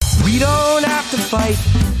We don't have to fight,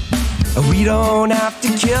 we don't have to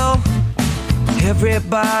kill.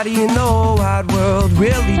 Everybody in the whole wide world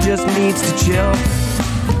really just needs to chill.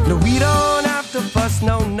 No, we don't have to fuss,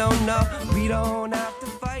 no, we don't have to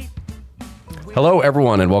fight. Hello,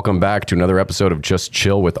 everyone, and welcome back to another episode of Just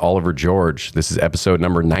Chill with Oliver George. This is episode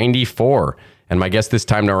number 94, and my guest this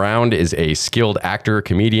time around is a skilled actor,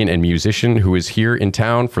 comedian, and musician who is here in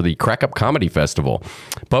town for the Crack Up Comedy Festival.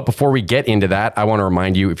 But before we get into that, I want to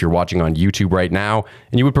remind you, if you're watching on YouTube right now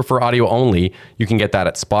and you would prefer audio only, you can get that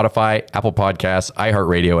at Spotify, Apple Podcasts,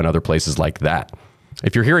 iHeartRadio, and other places like that.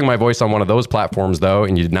 If you're hearing my voice on one of those platforms, though,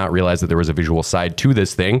 and you did not realize that there was a visual side to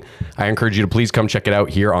this thing, I encourage you to please come check it out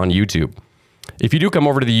here on YouTube. If you do come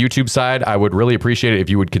over to the YouTube side, I would really appreciate it if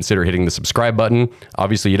you would consider hitting the subscribe button.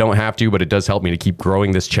 Obviously, you don't have to, but it does help me to keep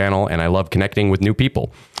growing this channel, and I love connecting with new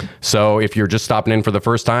people. So if you're just stopping in for the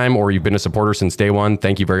first time or you've been a supporter since day one,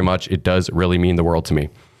 thank you very much. It does really mean the world to me.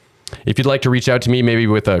 If you'd like to reach out to me, maybe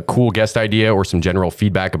with a cool guest idea or some general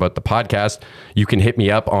feedback about the podcast, you can hit me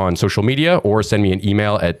up on social media or send me an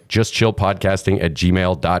email at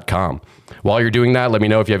justchillpodcasting@gmail.com. While you're doing that, let me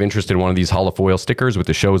know if you have interest in one of these holofoil stickers with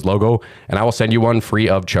the show's logo, and I will send you one free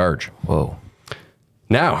of charge. Whoa.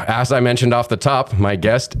 Now, as I mentioned off the top, my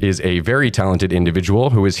guest is a very talented individual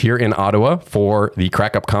who is here in Ottawa for the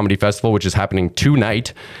Crack Up Comedy Festival, which is happening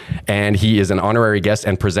tonight. And he is an honorary guest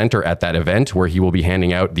and presenter at that event, where he will be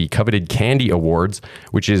handing out the coveted Candy Awards,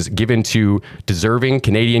 which is given to deserving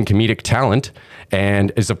Canadian comedic talent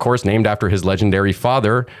and is, of course, named after his legendary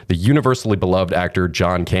father, the universally beloved actor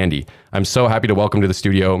John Candy. I'm so happy to welcome to the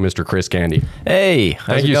studio Mr. Chris Candy. Hey,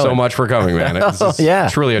 thank you so much for coming, man. This is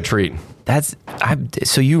truly a treat.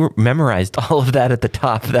 So you memorized all of that at the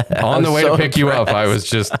top. On the way to pick you up, I was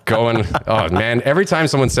just going, oh man, every time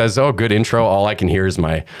someone says, oh, good intro, all I can hear is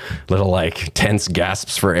my little like tense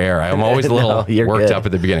gasps for air. I'm always a little worked up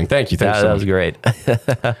at the beginning. Thank you. Thanks so much. That was great.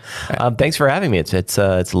 Thanks for having me.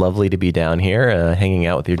 It's lovely to be down here, hanging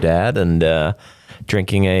out with your dad and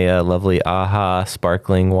drinking a lovely AHA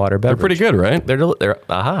sparkling water beverage. They're pretty good, right? They're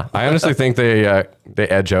AHA. I honestly think they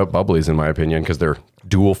edge out Bubblies in my opinion because they're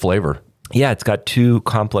dual flavor. Yeah, it's got two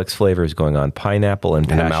complex flavors going on, pineapple and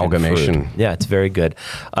passion amalgamation. fruit. Yeah, it's very good.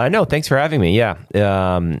 No, thanks for having me. Yeah,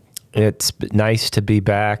 it's nice to be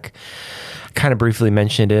back. Kind of briefly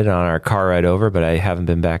mentioned it on our car ride over, but I haven't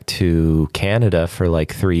been back to Canada for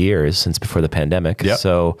like 3 years since before the pandemic. Yep.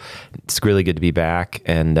 So it's really good to be back.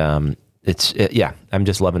 And I'm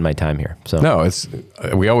just loving my time here. So no,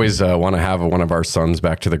 we always want to have one of our sons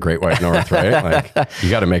back to the Great White North, right? Like you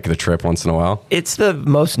got to make the trip once in a while. It's the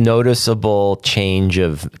most noticeable change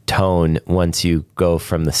of tone once you go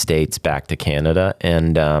from the States back to Canada.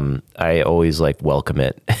 And I always welcome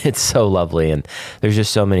it. It's so lovely. And there's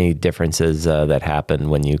just so many differences that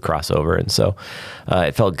happen when you cross over. And so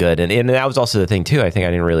it felt good. And that was also the thing too. I think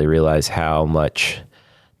I didn't really realize how much,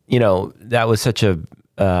 that was such a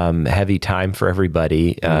heavy time for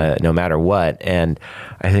everybody, no matter what. And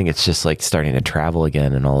I think it's just like starting to travel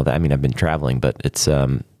again and all of that. I mean, I've been traveling, but it's,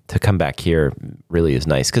 to come back here really is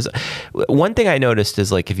nice. Cause one thing I noticed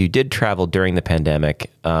is if you did travel during the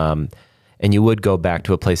pandemic, and you would go back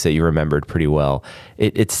to a place that you remembered pretty well,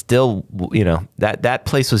 it's still, that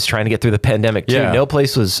place was trying to get through the pandemic too. Yeah. No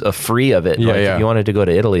place was free of it. If you wanted to go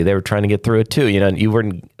to Italy, they were trying to get through it too. You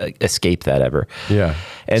wouldn't escape that ever. Yeah.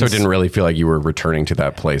 And so it didn't really feel like you were returning to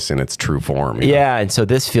that place in its true form. Yeah. And so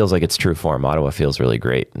this feels like its true form. Ottawa feels really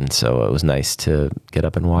great. And so it was nice to get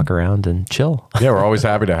up and walk around and chill. Yeah. We're always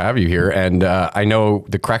happy to have you here. And I know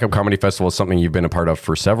the Crack Up Comedy Festival is something you've been a part of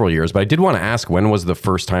for several years, but I did want to ask, when was the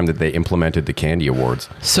first time that they implemented the Candy Awards?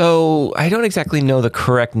 So I don't exactly know the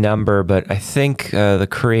correct number, but I think the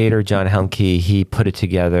creator, John Helmke, he put it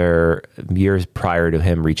together years prior to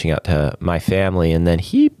him reaching out to my family. And then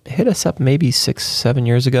he hit us up maybe 6-7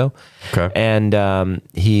 years ago. Okay. And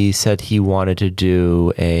he said he wanted to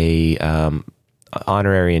do a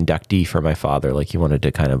honorary inductee for my father. He wanted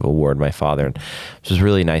to kind of award my father. And it was a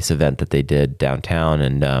really nice event that they did downtown.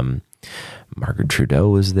 And Margaret Trudeau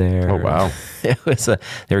was there. Oh, wow. It was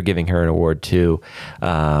they were giving her an award too.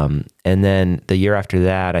 And then the year after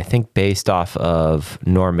that, I think based off of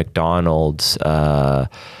Norm Macdonald's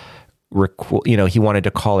he wanted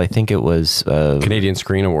to call, I think it was Canadian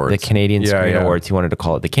Screen Awards. The Canadian Screen Awards. He wanted to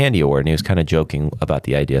call it the Candy Award, and he was kind of joking about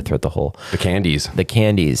the idea throughout the whole the candies.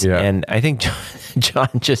 Yeah. And I think John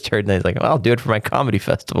just heard and he's like, well, I'll do it for my comedy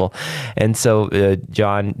festival. And so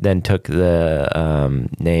John then took the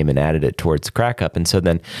name and added it towards Crack Up. And so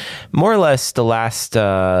then more or less the last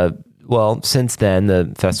well, since then,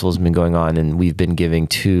 the festival's been going on, and we've been giving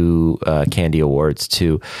 2 Candy Awards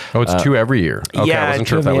to. Oh, it's 2 every year. Okay, Yeah, I wasn't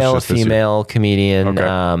sure to if that was male, just this year. female comedian, Okay.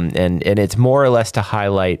 and it's more or less to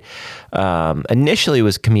highlight. Initially, it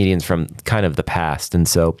was comedians from kind of the past, and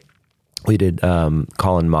so we did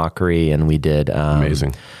Colin Mockery, and we did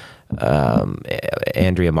Amazing.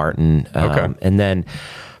 Andrea Martin, Okay. and then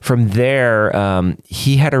from there,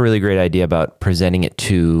 he had a really great idea about presenting it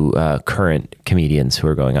to current comedians who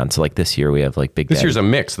are going on. So like this year, we have like Big This Daddy. year's a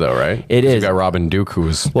mix, though, right? It 'Cause is. You've got Robin Duke,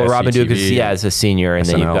 who's Robin Duke is SCTV. is a senior, and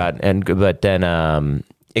then SNL. you've got but then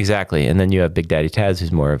exactly, and then you have Big Daddy Taz,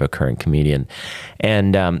 who's more of a current comedian,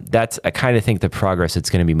 and that's I kind of think the progress it's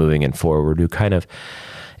going to be moving in forward. We kind of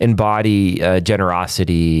embody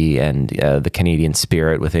generosity and the Canadian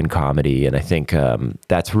spirit within comedy, and I think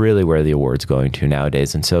that's really where the award's going to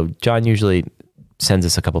nowadays. And so John usually sends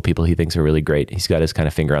us a couple people he thinks are really great. He's got his kind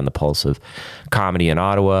of finger on the pulse of comedy in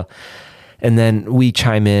Ottawa. And then we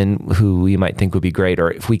chime in who we might think would be great, or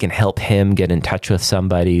if we can help him get in touch with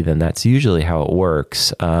somebody, then that's usually how it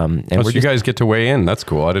works. And Oh, so you guys get to weigh in. That's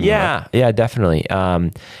cool. I didn't know that. yeah, definitely.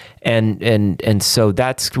 And so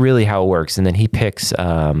that's really how it works. And then he picks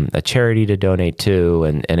a charity to donate to,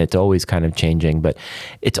 and it's always kind of changing. But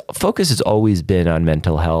its focus has always been on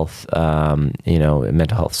mental health,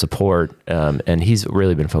 mental health support, and he's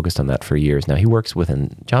really been focused on that for years now.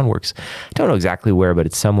 John works, I don't know exactly where, but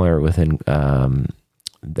it's somewhere within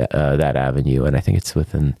that avenue, and I think it's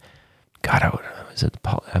within. God,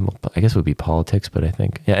 I guess it would be politics, but I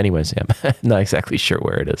think anyways, I'm not exactly sure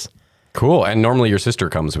where it is. Cool. And normally your sister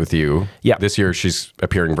comes with you. Yeah. This year she's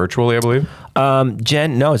appearing virtually, I believe.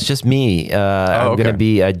 Jen, no, it's just me. I'm okay. going to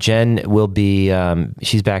be, Jen will be,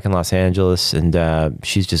 she's back in Los Angeles, and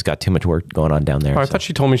she's just got too much work going on down there. Oh, I so. thought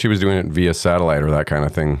she told me she was doing it via satellite or that kind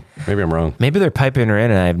of thing. Maybe I'm wrong. Maybe they're piping her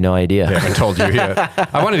in, and I have no idea. I haven't told you yet.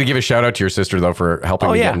 I wanted to give a shout out to your sister, though, for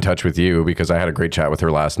helping me yeah. get in touch with you, because I had a great chat with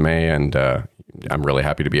her last May, and I'm really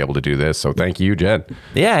happy to be able to do this. So thank you, Jen.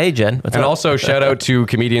 Yeah, hey, Jen. What's And up? also shout out to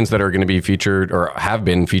comedians that are going to be featured or have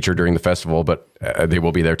been featured during the festival, but they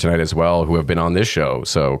will be there tonight as well, who have been on this show.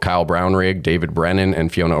 So Kyle Brownrigg, David Brennan,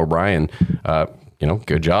 and Fiona O'Brien.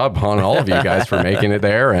 Good job on all of you guys for making it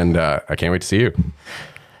there, and I can't wait to see you.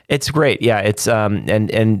 It's great. Yeah, it's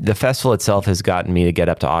and the festival itself has gotten me to get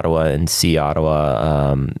up to Ottawa and see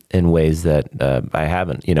Ottawa in ways that I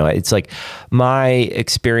haven't. It's like my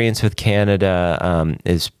experience with Canada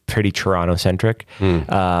is pretty Toronto centric.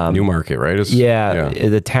 Newmarket, right?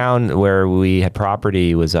 The town where we had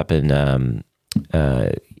property was up in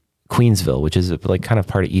Queensville, which is like kind of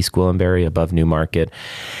part of East Gwillimbury above Newmarket.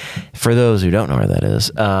 For those who don't know where that is.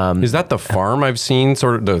 Is that the farm I've seen,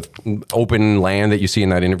 sort of the open land that you see in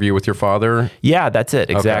that interview with your father? Yeah, that's it.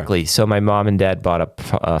 Exactly. Okay. So my mom and dad bought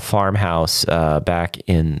a farmhouse back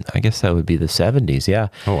in, I guess that would be the 70s. Yeah.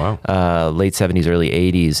 Oh, wow. Late 70s, early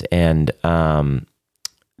 80s. And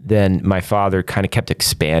then my father kind of kept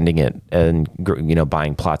expanding it and,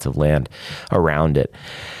 buying plots of land around it.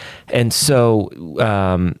 And so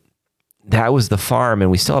that was the farm,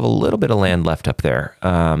 and we still have a little bit of land left up there.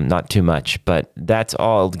 Not too much, but that's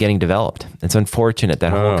all getting developed. It's unfortunate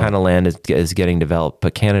that whole kind of land is getting developed,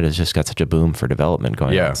 but Canada's just got such a boom for development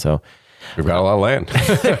going on. So we've got a lot of land.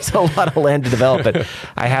 There's a lot of land to develop, but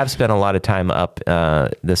I have spent a lot of time up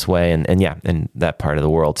this way and in that part of the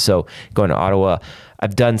world. So going to Ottawa,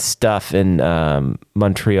 I've done stuff in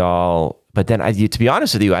Montreal, but then to be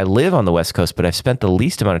honest with you, I live on the West Coast, but I've spent the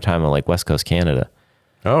least amount of time on like West Coast Canada.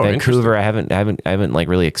 Oh, Vancouver, I haven't like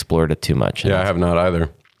really explored it too much. Yeah, I have not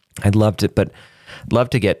either. I'd love to, but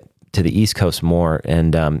love to get to the East Coast more.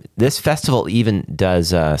 And this festival even does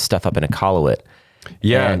stuff up in Iqaluit.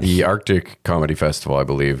 Yeah, the Arctic Comedy Festival, I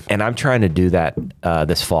believe. And I'm trying to do that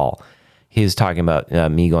this fall. He was talking about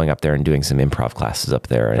me going up there and doing some improv classes up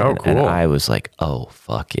there. And, cool. And I was like, oh,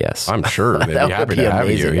 fuck yes. I'm sure they'd be happy to have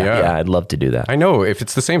you. Yeah, I'd love to do that. I know if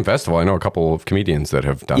it's the same festival, I know a couple of comedians that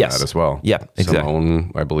have done that as well. Yeah, exactly.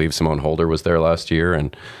 I believe Simone Holder was there last year,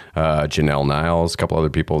 and Janelle Niles, a couple other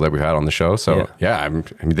people that we've had on the show. So I mean,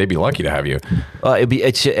 they'd be lucky to have you.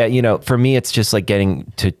 For me, it's just like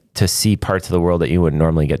getting to see parts of the world that you wouldn't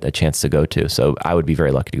normally get a chance to go to. So I would be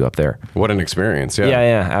very lucky to go up there. What an experience. Yeah.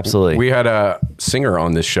 Yeah, absolutely. We had a singer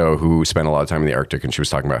on this show who spent a lot of time in the Arctic, and she was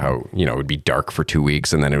talking about how, it would be dark for 2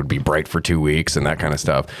 weeks and then it would be bright for 2 weeks and that kind of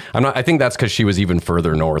stuff. I think that's because she was even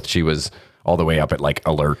further north. She was all the way up at like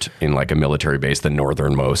Alert in like a military base, the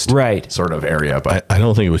northernmost sort of area. But I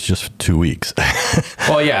don't think it was just 2 weeks.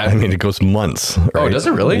 well, yeah. I mean, it goes months. Right? Oh, does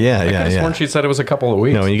it really? Yeah, I yeah, could have sworn she said it was a couple of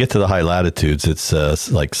weeks. No, when you get to the high latitudes, it's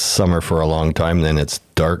like summer for a long time, then it's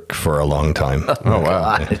dark for a long time. Oh,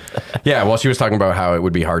 wow. Yeah, well, she was talking about how it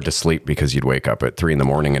would be hard to sleep because you'd wake up at 3 a.m.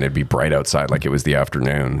 and it'd be bright outside like it was the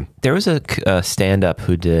afternoon. There was a stand-up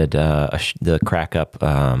who did the Crack Up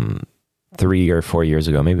 3 or 4 years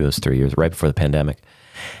ago, maybe it was 3 years, right before the pandemic.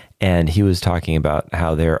 And he was talking about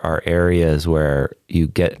how there are areas where you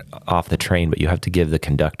get off the train, but you have to give the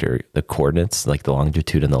conductor the coordinates, like the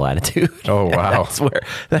longitude and the latitude. Oh, wow.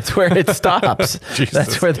 That's where it stops.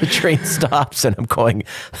 That's where the train stops. And I'm going,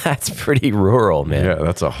 that's pretty rural, man. Yeah,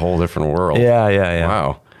 that's a whole different world. Yeah.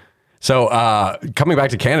 Wow. So coming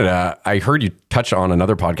back to Canada, I heard you touch on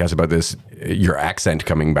another podcast about this, your accent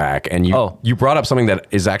coming back. And you brought up something that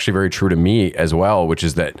is actually very true to me as well, which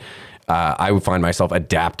is that I would find myself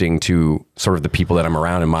adapting to sort of the people that I'm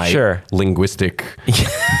around, and my linguistic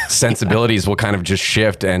sensibilities will kind of just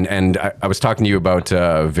shift. And I was talking to you about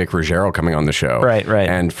Vic Ruggiero coming on the show. Right.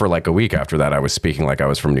 And for like a week after that, I was speaking like I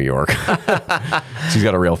was from New York. She's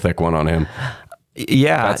got a real thick one on him.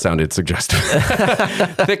 Yeah, that sounded suggestive.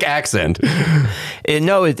 Thick accent.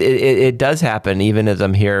 It does happen. Even as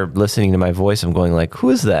I'm here listening to my voice, I'm going like, who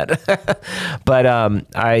is that? But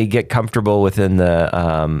I get comfortable within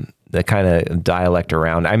the kind of dialect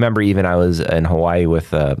around. I remember even I was in Hawaii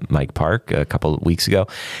with Mike Park a couple of weeks ago,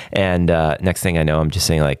 and next thing I know, I'm just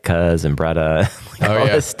saying like "cuz" and "brother," all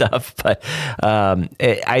this stuff. But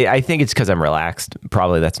I think it's because I'm relaxed.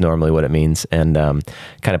 Probably that's normally what it means, and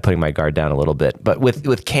kind of putting my guard down a little bit. But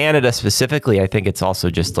with Canada specifically, I think it's also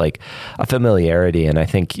just like a familiarity, and I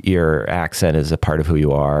think your accent is a part of who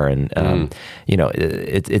you are, and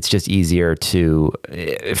it's just easier to.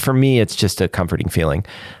 For me, it's just a comforting feeling.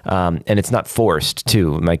 And it's not forced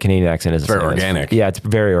too. My Canadian accent is very organic. Yeah, it's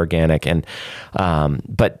very organic. And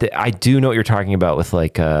but I do know what you're talking about with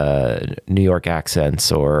like New York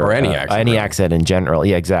accents or any accent, any accent in general.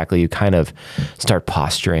 Yeah, exactly. You kind of start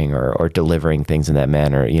posturing or delivering things in that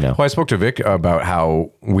manner. Well, I spoke to Vic about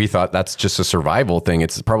how we thought that's just a survival thing.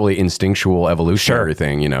 It's probably instinctual evolutionary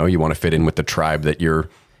thing. You want to fit in with the tribe that you're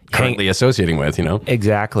currently associating with,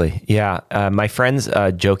 Exactly. Yeah. My friends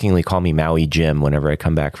jokingly call me Maui Jim whenever I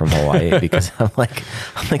come back from Hawaii because I'm like,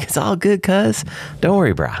 it's all good, cuz. Don't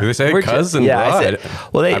worry, bro. Do they say cuz and bra?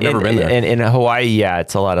 Well, I've never been there. In Hawaii, yeah,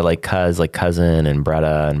 it's a lot of like cuz, like cousin and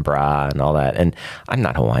brada and bra and all that. And I'm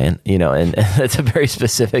not Hawaiian, and it's very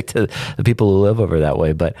specific to the people who live over that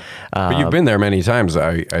way. But you've been there many times.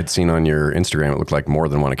 I'd seen on your Instagram, it looked like more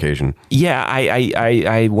than one occasion. Yeah,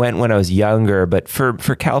 I went when I was younger, but for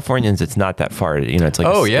Californians, it's not that far. It's like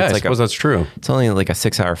I suppose that's true. It's only like a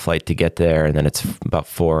 6-hour flight to get there, and then it's about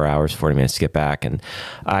 4 hours, 40 minutes to get back. And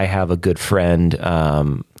I have a good friend.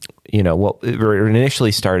 It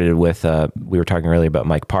initially started with we were talking earlier about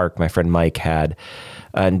Mike Park. My friend Mike had,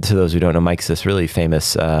 and to those who don't know, Mike's this really famous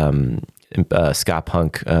ska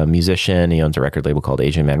punk musician. He owns a record label called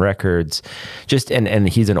Asian Man Records. And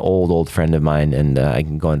he's an old friend of mine, and I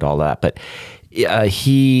can go into all that, but.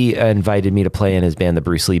 He invited me to play in his band, the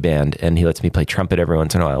Bruce Lee Band, and he lets me play trumpet every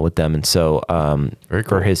once in a while with them. And so Very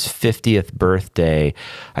cool. For his 50th birthday,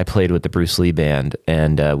 I played with the Bruce Lee Band,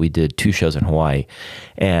 and we did 2 shows in Hawaii.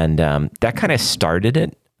 And that kind of started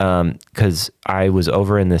it because I was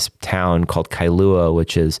over in this town called Kailua,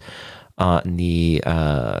 which is on the,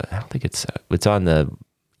 I don't think it's on the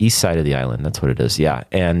east side of the island. That's what it is. Yeah.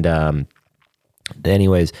 And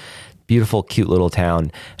anyways, beautiful, cute little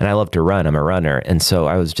town. And I love to run. I'm a runner. And so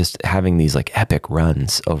I was just having these like epic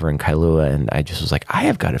runs over in Kailua. And I just was like, I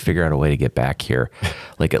have got to figure out a way to get back here.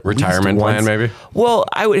 Like at retirement least plan, maybe? Well,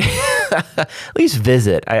 I would at least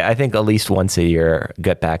visit. I think at least once a year,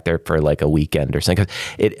 get back there for like a weekend or something. Cause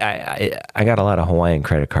I got a lot of Hawaiian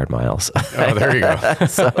credit card miles. Oh, there you go.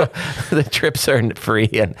 So the trips are free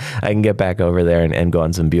and I can get back over there and go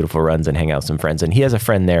on some beautiful runs and hang out with some friends. And he has a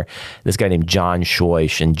friend there, this guy named John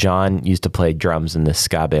Shoish. And John used to play drums in this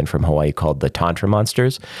ska band from Hawaii called the Tantra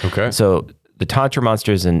Monsters. Okay. So the Tantra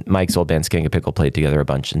Monsters and Mike's old band Skanka Pickle played together a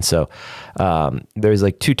bunch. And so there's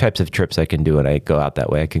like 2 types of trips I can do when I go out that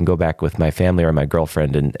way. I can go back with my family or my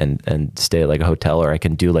girlfriend and stay at like a hotel, or I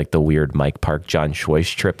can do like the weird Mike Park, John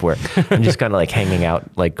Shoish trip where I'm just kind of like hanging out,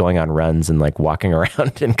 like going on runs and like walking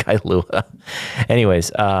around in Kailua.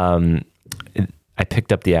 Anyways, I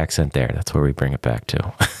picked up the accent there. That's where we bring it back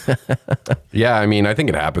to. Yeah, I mean, I think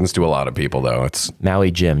it happens to a lot of people, though. It's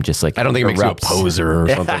Maui Jim, just like I don't think it makes you a poser or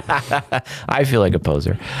something. I feel like a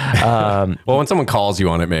poser. Well, when someone calls you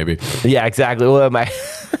on it, maybe. Yeah, exactly. Well,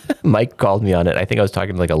 Mike called me on it. I think I was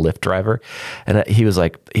talking to like a Lyft driver, and he was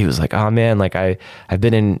like, oh man, like I've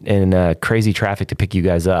been in crazy traffic to pick you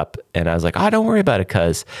guys up. And I was like, oh, don't worry about it,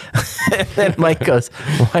 cuz. And then Mike goes,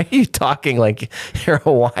 why are you talking like you're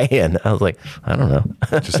Hawaiian? I was like, I don't know.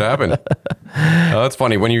 It just happened. That's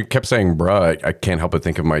funny. When you kept saying bruh, I can't help but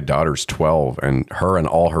think of my daughter's 12, and her and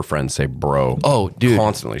all her friends say bro. Oh, dude.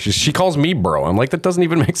 Constantly. She calls me bro. I'm like, that doesn't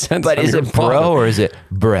even make sense. But is it bro or is it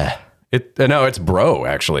bruh? No, it's bro,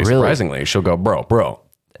 actually. Really? Surprisingly. She'll go bro.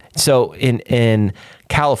 So in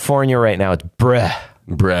California right now, it's bruh.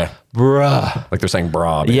 Bruh. Like they're saying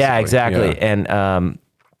bra, basically. Yeah, exactly. Yeah. And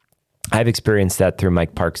I've experienced that through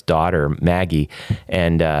Mike Park's daughter, Maggie,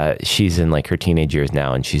 and she's in like her teenage years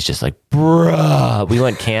now, and she's just like, bruh. We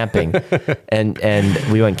went camping, and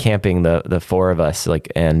we went camping, the four of us,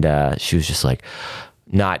 like, and she was just like,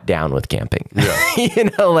 not down with camping. Yeah.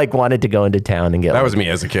 Like wanted to go into town and get. That was me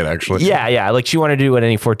as a kid, actually. Yeah. Like she wanted to do what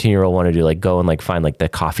any 14-year-old wanted to do, like go and like find like the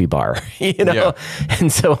coffee bar, Yeah.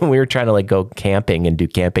 And so when we were trying to like go camping and do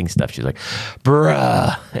camping stuff, she's like,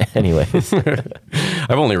 bruh. Anyways.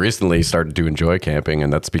 I've only recently started to enjoy camping,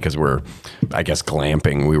 and that's because we're, I guess,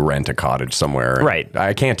 glamping. We rent a cottage somewhere. Right.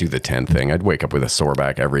 I can't do the tent thing. I'd wake up with a sore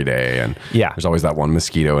back every day, and Yeah. there's always that one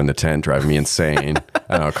mosquito in the tent driving me insane.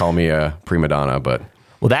 I don't know, call me a prima donna, but...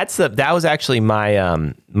 Well, that was actually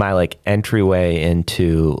my my like entryway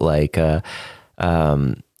into like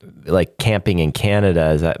camping in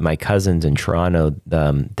Canada. Is that my cousins in Toronto?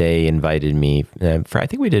 They invited me for, I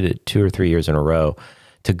think we did it 2 or 3 years in a row,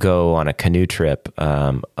 to go on a canoe trip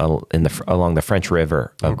along the French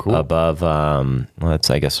River above. Well,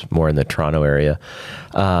 that's I guess more in the Toronto area,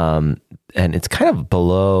 and it's kind of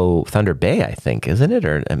below Thunder Bay, I think, isn't it?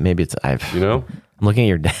 Or maybe it's I'm looking at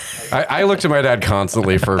your dad. I look to my dad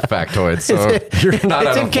constantly for factoids, so you're not It's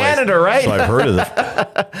out in of place. Canada, right? So I've heard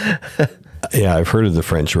of I've heard of the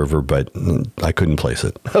French River, but I couldn't place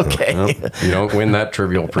it. Okay. Nope. You don't win that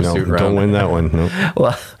Trivial Pursuit round. Don't win that one. No.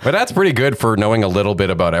 Well, But that's pretty good for knowing a little bit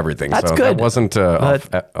about everything. That's so good. That wasn't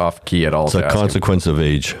off key at all. It's a consequence of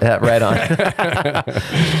age. right on.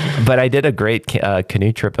 But I did a great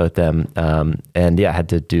canoe trip with them, and I had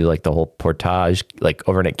to do like the whole portage, like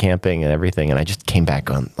overnight camping and everything. And I just came back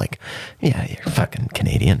on like, yeah, you're fucking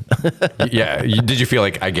Canadian. Yeah. Did you feel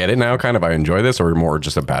like I get it now? Kind of, I enjoy this, or more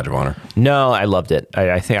just a badge of honor? No, I loved it.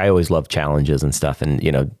 I think I always loved challenges and stuff, and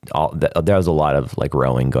there was a lot of like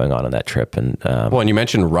rowing going on that trip. And Well, and you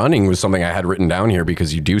mentioned running was something I had written down here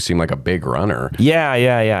because you do seem like a big runner. yeah.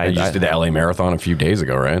 You just did the LA Marathon a few days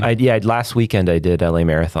ago, right? Last weekend I did LA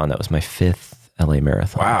Marathon. That was my 5th LA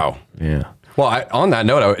Marathon. Wow. Yeah. Well, on that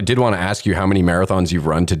note, I did want to ask you how many marathons you've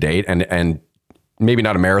run to date, and maybe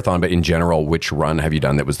not a marathon, but in general, which run have you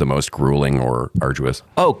done that was the most grueling or arduous?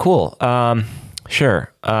 Oh, cool.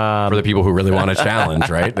 Sure. For the people who really want a challenge,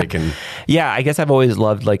 right? They can. Yeah, I guess I've always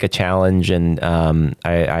loved like a challenge, and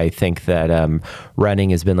I think that running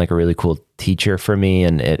has been like a really cool teacher for me,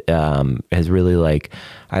 and it has really like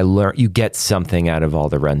you get something out of all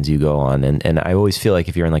the runs you go on, and I always feel like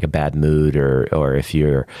if you're in like a bad mood or if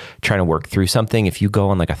you're trying to work through something, if you go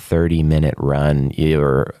on like a 30-minute run,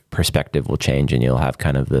 your perspective will change, and you'll have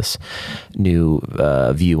kind of this new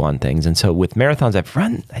view on things. And so with marathons, I've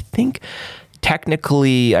run, I think.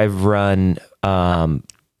 Technically, I've run 5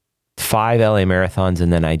 LA marathons,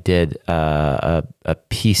 and then I did a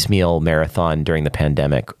piecemeal marathon during the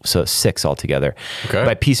pandemic, so 6 altogether. Okay.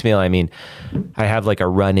 By piecemeal, I mean I have like a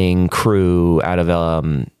running crew out of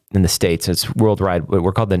in the States. It's worldwide.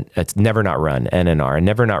 We're called it's Never Not Run, NNR. And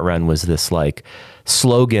Never Not Run was this like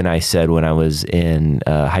slogan I said when I was in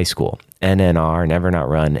high school. NNR, Never Not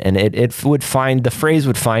Run. And the phrase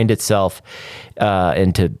would find itself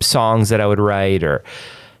into songs that I would write, or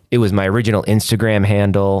it was my original Instagram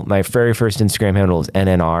handle. My very first Instagram handle was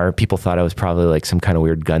NNR. People thought I was probably like some kind of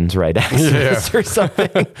weird guns right activist or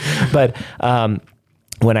something. But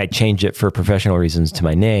when I changed it for professional reasons to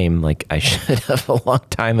my name, like I should have a long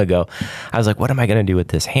time ago, I was like, what am I going to do with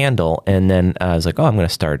this handle? And then I was like, I'm going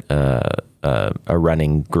to start a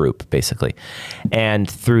running group, basically. And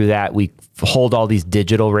through that, we hold all these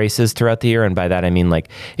digital races throughout the year. And by that, I mean, like,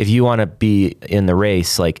 if you want to be in the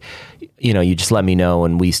race, like, you just let me know,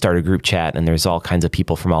 and we start a group chat, and there's all kinds of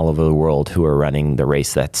people from all over the world who are running the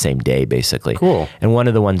race that same day, basically. Cool. And one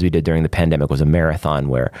of the ones we did during the pandemic was a marathon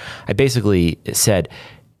where I basically said,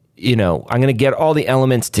 I'm going to get all the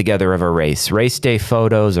elements together of a race day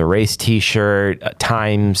photos, a race t-shirt,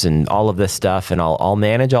 times, and all of this stuff. And I'll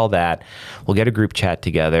manage all that. We'll get a group chat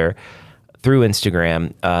together through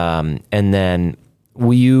Instagram. And then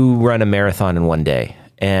you run a marathon in one day,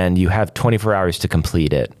 and you have 24 hours to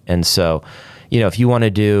complete it. And so, if you want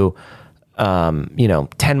to do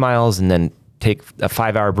 10 miles and then take a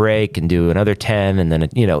 5-hour break and do another 10. And then,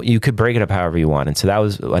 you could break it up however you want. And so that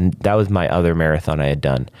was my other marathon I had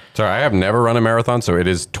done. Sorry, I have never run a marathon, so it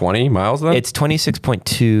is 20 miles then? It's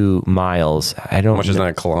 26.2 miles. I don't know. How much is that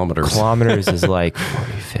in kilometers? Kilometers is like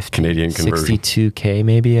 40, 50, Canadian conversion. 62K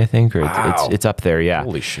maybe, I think, or Wow. it's up there. Yeah.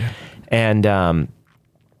 Holy shit. And,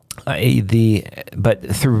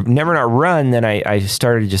 but through Never Not Run, then I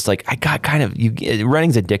started just like, I got kind of,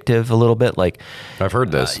 running's addictive a little bit. Like, I've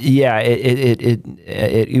heard this. the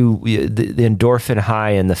endorphin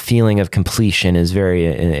high and the feeling of completion is very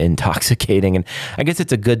intoxicating. And I guess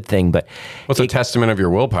it's a good thing, but What's a testament of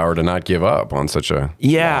your willpower to not give up on such a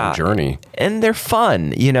long journey? And they're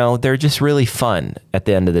fun, they're just really fun at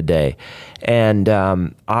the end of the day. And,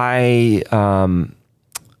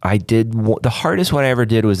 I did, the hardest one I ever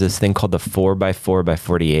did was this thing called the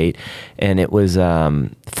 4x4x48. And it was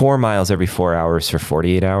 4 miles every 4 hours for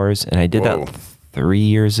 48 hours. And I did Whoa. that 3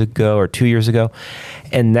 years ago or 2 years ago.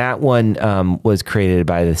 And that one was created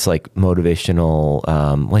by this like motivational,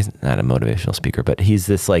 well, he's not a motivational speaker, but he's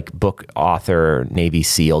this like book author, Navy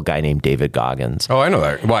SEAL guy named David Goggins. Oh, I know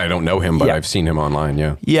that. Well, I don't know him, but Yeah. I've seen him online,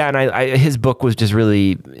 yeah. Yeah, and his book was just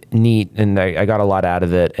really neat, and I got a lot out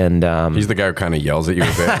of it. And He's the guy who kind of yells at you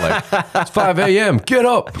a bit, like, it's 5 a.m., get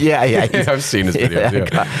up. yeah, I've seen his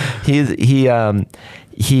videos, yeah.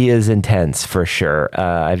 He is intense for sure.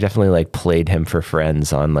 I've definitely like played him for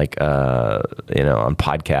friends on like on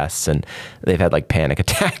podcasts, and they've had like panic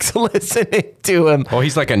attacks listening to him. Well,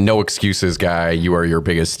 he's like a no excuses guy. You are your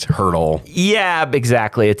biggest hurdle. Yeah,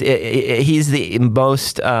 exactly. He's the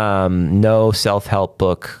most no self-help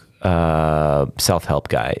book self-help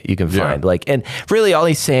guy you can find. Like, and really all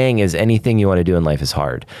he's saying is anything you want to do in life is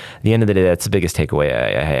hard. At the end of the day, that's the biggest takeaway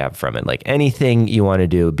I have from it. Like anything you want to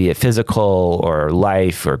do, be it physical or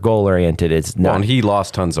life or goal oriented, it's not. Well, and he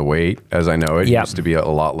lost tons of weight, as I know it. He Yep. used to be a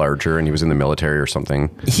lot larger, and he was in the military or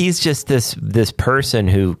something. He's just this person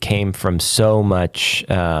who came from so much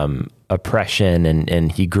oppression,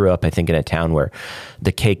 and he grew up, I think, in a town where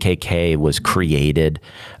the KKK was created.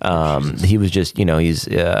 He was just, he's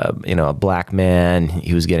a black man.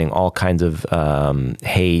 He was getting all kinds of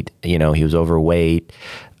hate. He was overweight.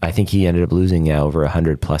 I think he ended up losing over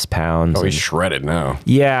 100+ pounds. Oh, he's shredded now.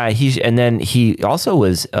 Yeah, and then he also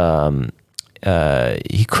was.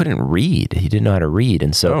 He couldn't read. He didn't know how to read,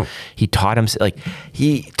 and so he taught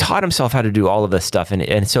himself how to do all of this stuff.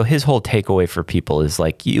 And so his whole takeaway for people is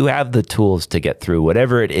like, you have the tools to get through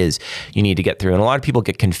whatever it is you need to get through. And a lot of people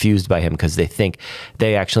get confused by him because they think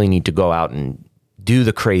they actually need to go out and do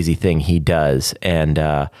the crazy thing he does, and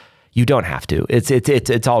you don't have to.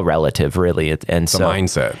 It's all relative, really. The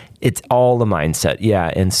mindset. It's all the mindset,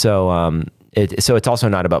 yeah. And so. So it's also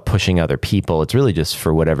not about pushing other people. It's really just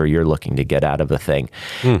for whatever you're looking to get out of a thing.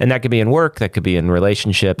 And that could be in work, that could be in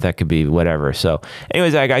relationship, that could be whatever. So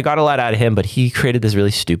anyways, I got a lot out of him, but he created this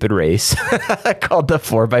really stupid race called the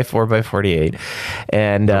 4x4x48.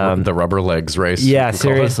 And The rubber legs race. yeah, you can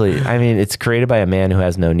call it. seriously. I mean, it's created by a man who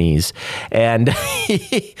has no knees. And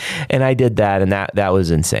and I did that, and that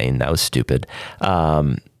was insane. That was stupid.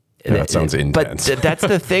 Yeah, that sounds intense. But that's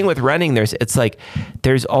the thing with running.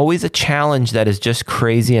 There's always a challenge that is just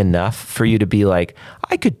crazy enough for you to be like,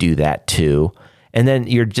 I could do that too. And then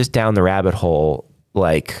you're just down the rabbit hole,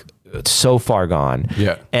 like so far gone.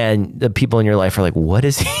 Yeah. And the people in your life are like, what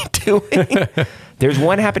is he doing? There's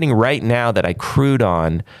one happening right now that I crewed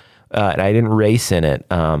on, and I didn't race in it.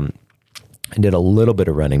 I did a little bit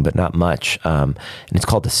of running, but not much. And it's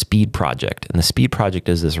called the Speed Project. And the Speed Project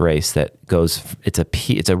is this race that goes, it's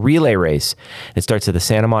a relay race. It starts at the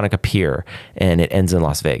Santa Monica Pier and it ends in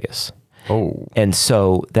Las Vegas. Oh. And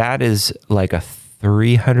so that is like a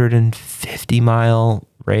 350 mile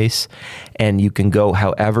race. And you can go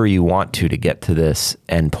however you want to get to this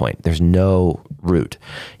endpoint. There's no route.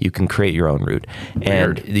 You can create your own route.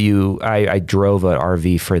 Weird. And I drove an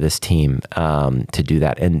RV for this team to do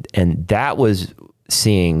that. And that was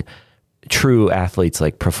seeing true athletes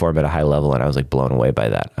like perform at a high level. And I was like blown away by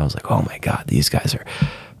that. I was like, oh my God, these guys are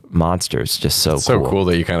monsters. Just so cool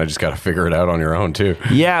that you kind of just got to figure it out on your own too.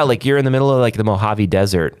 Yeah, like you're in the middle of like the Mojave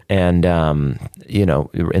Desert, and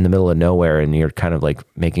you're in the middle of nowhere, and you're kind of like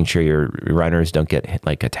making sure your runners don't get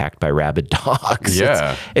like attacked by rabid dogs.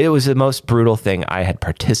 Yeah, it was the most brutal thing I had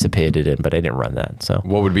participated in, but I didn't run that. So,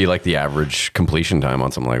 what would be like the average completion time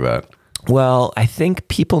on something like that? Well, I think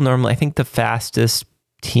the fastest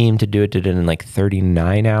team to do it did it in like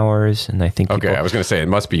 39 hours, and I think I was going to say it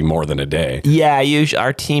must be more than a day. Yeah,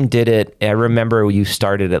 our team did it. I remember you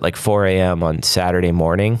started at like 4 a.m. on Saturday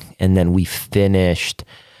morning, and then we finished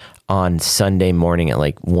on Sunday morning at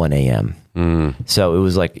like 1 a.m. So it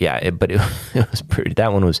was like, but it was pretty,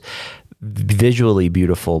 that one was visually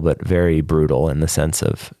beautiful, but very brutal in the sense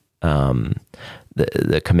of,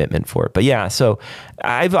 the commitment for it. But yeah, so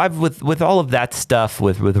I've with all of that stuff,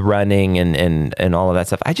 with running and all of that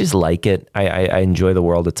stuff, I just like it. I enjoy the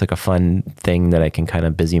world. It's like a fun thing that I can kind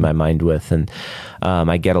of busy my mind with, and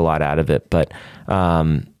I get a lot out of it. But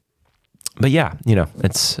yeah,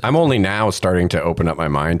 I'm only now starting to open up my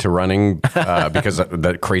mind to running because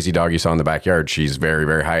that crazy dog you saw in the backyard, she's very,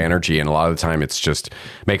 very high energy. And a lot of the time it's just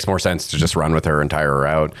makes more sense to just run with her and tire her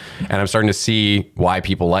out. And I'm starting to see why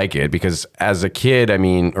people like it, because as a kid,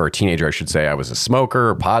 or a teenager, I should say, I was a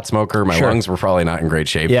smoker, pot smoker. My lungs were probably not in great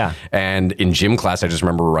shape. Yeah. And in gym class, I just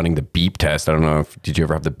remember running the beep test. I don't know did you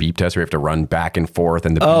ever have the beep test where you have to run back and forth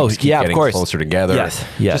and the beeps keep getting closer together?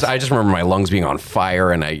 Yes. I just remember my lungs being on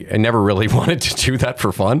fire, and I never really wanted to do that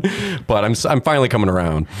for fun, but I'm finally coming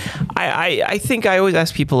around. I think I always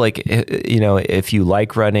ask people, like, if you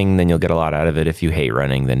like running, then you'll get a lot out of it. If you hate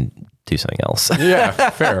running, then do something else. Yeah,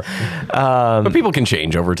 fair. But people can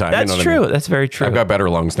change over time. That's true. I mean? That's very true. I've got better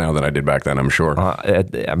lungs now than I did back then, I'm sure.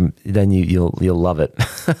 Then you'll love it.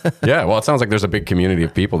 Yeah, well, it sounds like there's a big community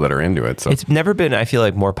of people that are into it. So it's never been, I feel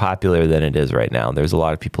like, more popular than it is right now. There's a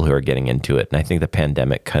lot of people who are getting into it, and I think the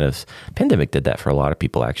pandemic did that for a lot of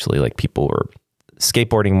people, actually. Like, people were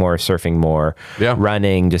skateboarding more, surfing more,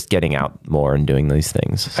 running, just getting out more and doing these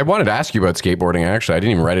things. I wanted to ask you about skateboarding, actually. I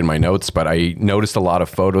didn't even write in my notes, but I noticed a lot of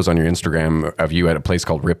photos on your Instagram of you at a place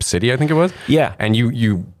called Rip City, I think it was. Yeah. And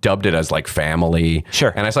you dubbed it as like family.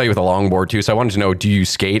 Sure. And I saw you with a longboard too, so I wanted to know, do you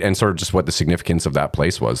skate, and sort of just what the significance of that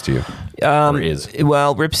place was to you? Or is?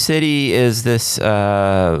 Well, Rip City is this,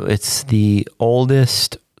 it's the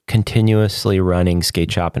oldest continuously running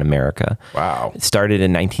skate shop in America. Wow. It started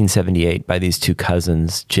in 1978 by these two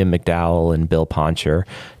cousins, Jim McDowell and Bill Poncher.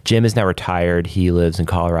 Jim is now retired. He lives in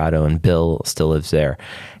Colorado, and Bill still lives there.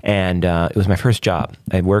 And it was my first job.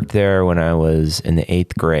 I worked there when I was in the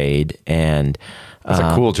 8th grade, and that's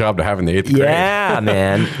a cool job to have in the 8th grade. Yeah,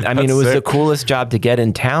 man. I mean, it was the coolest job to get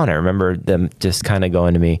in town. I remember them just kind of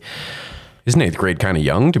going to me. Isn't 8th grade kind of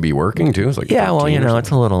young to be working too? It's like, yeah, well, it's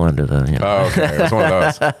a little under the. Oh, okay, it was one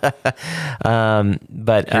of those.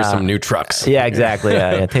 But here's some new trucks. Yeah, exactly.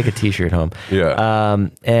 Yeah, take a T-shirt home. Yeah.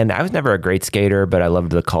 And I was never a great skater, but I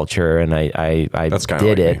loved the culture, and I That's kind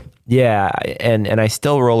did of like it. Me. Yeah, and I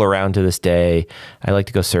still roll around to this day. I like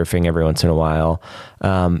to go surfing every once in a while,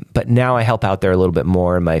 but now I help out there a little bit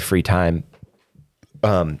more in my free time.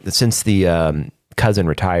 Since the cousin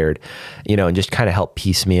retired, and just kind of help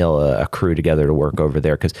piecemeal a crew together to work over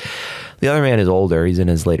there, because the other man is older. He's in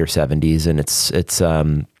his later 70s, and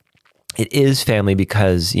it is family,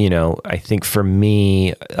 because I think for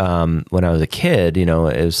me, when I was a kid, it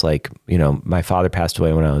was like, my father passed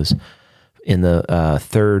away when I was in the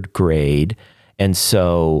 3rd grade, and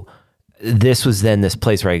so this was then this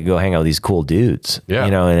place where I could go hang out with these cool dudes,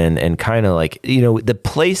 and kind of like, the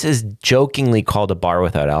place is jokingly called a bar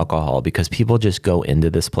without alcohol, because people just go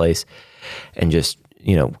into this place and just,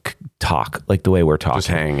 talk like the way we're talking. Just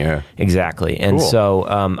hang, yeah. Exactly. And cool.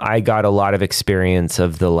 So I got a lot of experience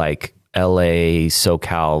of the like LA,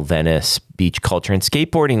 SoCal, Venice beach culture, and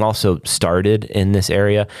skateboarding also started in this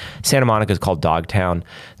area. Santa Monica is called Dogtown.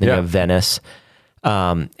 Then you have Venice.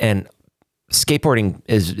 And skateboarding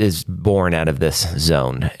is born out of this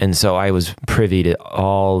zone. And so I was privy to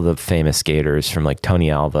all the famous skaters, from like Tony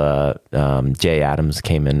Alva, Jay Adams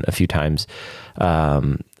came in a few times.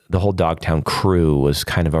 The whole Dogtown crew was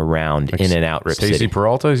kind of around, like in and out Rip City. Stacey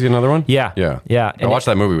Peralta, is he another one? Yeah. I watched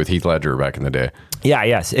that movie with Heath Ledger back in the day. Yeah,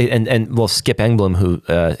 yes. And well, Skip Engblom, who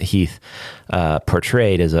Heath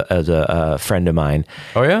portrayed as a friend of mine.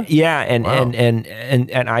 Oh yeah? Yeah, and, wow.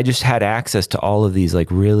 and I just had access to all of these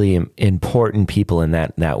like really important people in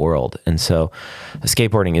that world. And so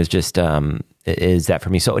skateboarding is just is that for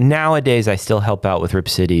me. So nowadays I still help out with Rip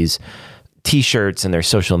City's T-shirts and their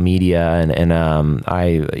social media, and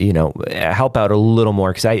I help out a little more,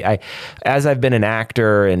 because I as I've been an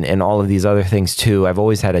actor and all of these other things too, I've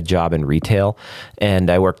always had a job in retail, and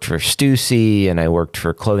I worked for Stussy, and I worked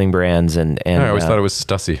for clothing brands, and I always thought it was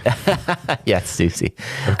Stussy. Yeah, Stussy.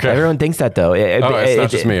 Okay. Everyone thinks that though. It's not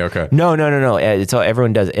just me. Okay. No. It's all,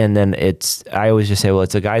 everyone does, and then I always just say, well,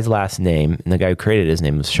 it's a guy's last name, and the guy who created his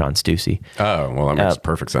name was Sean Stussy. Oh, well, that makes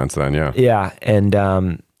perfect sense then. Yeah. Yeah,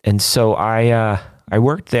 and so I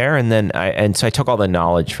worked there, and so I took all the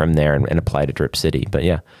knowledge from there and applied it to Rip City. But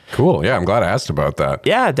yeah. Cool. Yeah, I'm glad I asked about that.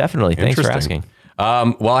 Yeah, definitely. Thanks for asking.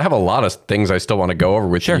 Well, I have a lot of things I still want to go over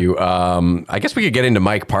with you. I guess we could get into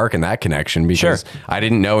Mike Park and that connection because I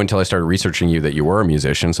didn't know until I started researching you that you were a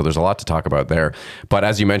musician. So there's a lot to talk about there. But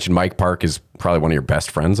as you mentioned, Mike Park is probably one of your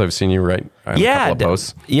best friends. I've seen you write a couple of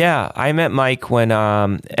posts. Yeah, I met Mike when,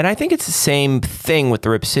 and I think it's the same thing with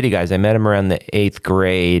the Rip City guys. I met him around the 8th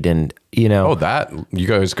grade, and Oh, that you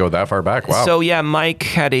guys go that far back? Wow. So yeah, Mike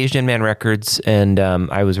had Asian Man Records, and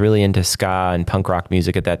I was really into ska and punk rock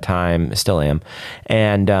music at that time. Still am.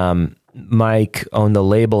 And Mike owned the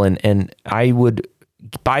label, and I would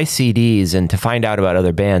buy CDs, and to find out about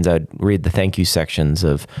other bands, I'd read the thank you sections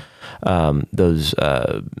of those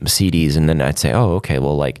CDs, and then I'd say, oh, okay,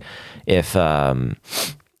 well, like if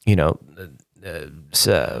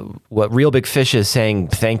what Real Big Fish is saying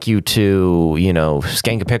thank you to,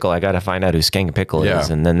 Skanka Pickle, I got to find out who Skanka Pickle is.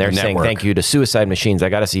 And then they're saying thank you to Suicide Machines. I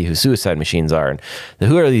got to see who Suicide Machines are. And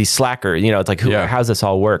who are these slackers? It's like, how's this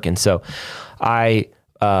all work? And so hold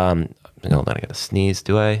on, I got to sneeze.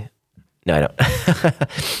 Do I? No, I don't.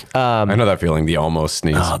 I know that feeling, the almost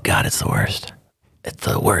sneeze. Oh God, it's the worst. It's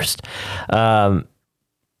the worst.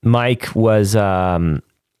 Mike was,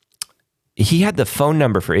 he had the phone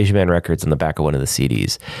number for Asian Man Records on the back of one of the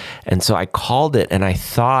CDs. And so I called it, and I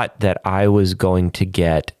thought that I was going to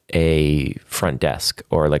get a front desk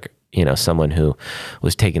or someone who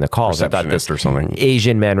was taking the calls. I thought this or something.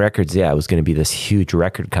 Asian Man Records, it was going to be this huge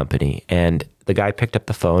record company. And the guy picked up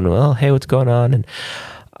the phone. Well, hey, what's going on? And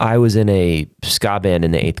I was in a ska band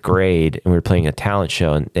in the 8th grade, and we were playing a talent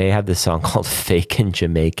show, and they had this song called Fakin'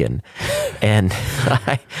 Jamaican. And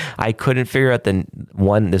I couldn't figure out this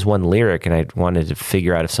one lyric, and I wanted to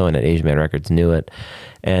figure out if someone at Asian Man Records knew it.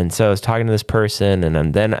 And so I was talking to this person,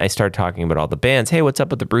 and then I started talking about all the bands. Hey, what's up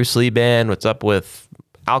with the Bruce Lee band? What's up with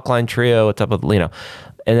Alkaline Trio? What's up with, And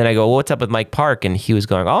then I go, well, what's up with Mike Park? And he was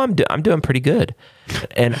going, oh, I'm doing pretty good.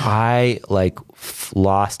 And I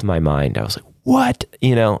lost my mind. I was like, what?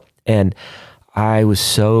 And I was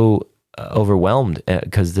so overwhelmed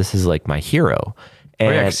because this is like my hero.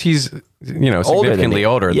 And because he's, significantly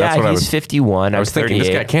older. Yeah, he's 51. I was thinking, this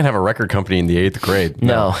guy can't have a record company in the 8th grade.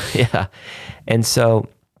 No, yeah. And so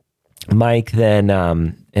Mike then,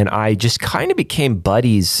 and I just kind of became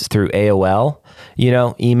buddies through AOL,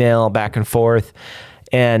 email back and forth.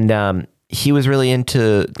 And he was really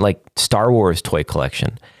into Star Wars toy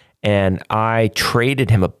collection. And I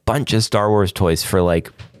traded him a bunch of Star Wars toys for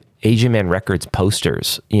Asian Man Records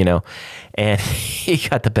posters, and he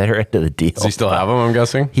got the better end of the deal. Does he still have them, I'm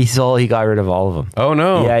guessing? He got rid of all of them. Oh,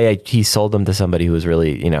 no. Yeah. He sold them to somebody who was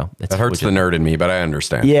really, that hurts the nerd in me, but I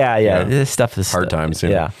understand. Yeah. This stuff is hard times.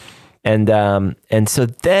 Yeah. And so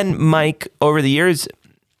then Mike, over the years,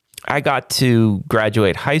 I got to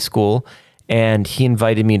graduate high school, and he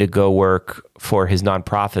invited me to go work for his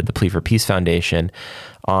nonprofit, the Plea for Peace Foundation,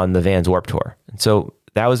 on the Vans Warped Tour. And so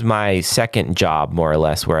that was my second job, more or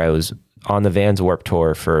less, where I was on the Vans Warped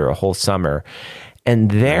Tour for a whole summer.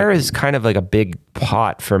 And there is kind of a big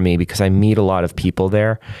pot for me because I meet a lot of people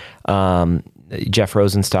there. Jeff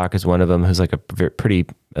Rosenstock is one of them, who's a pretty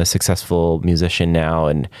successful musician now,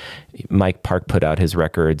 and Mike Park put out his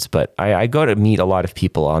records. But I go to meet a lot of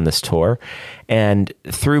people on this tour, and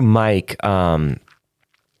through Mike,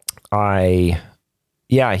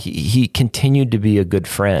 he continued to be a good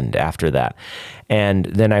friend after that. And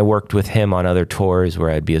then I worked with him on other tours where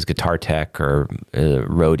I'd be his guitar tech or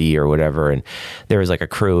roadie or whatever. And there was a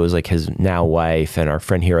crew. It was his now wife and our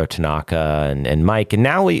friend Hiro Tanaka and Mike. And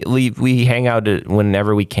now we hang out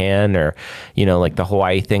whenever we can, or, the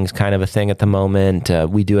Hawaii thing's kind of a thing at the moment.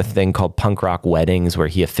 We do a thing called Punk Rock Weddings where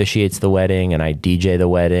he officiates the wedding and I DJ the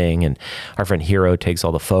wedding, and our friend Hiro takes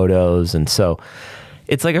all the photos. And so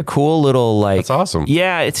it's a cool little That's awesome.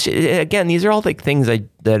 Yeah, it's again, these are all things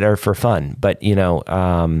that are for fun. But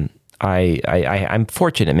I'm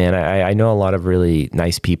fortunate, man. I know a lot of really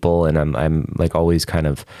nice people, and I'm always kind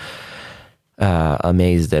of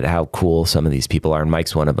amazed at how cool some of these people are. And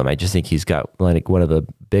Mike's one of them. I just think he's got one of the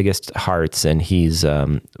biggest hearts, and he's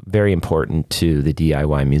very important to the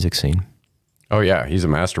DIY music scene. Oh, yeah. He's a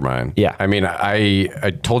mastermind. Yeah. I mean,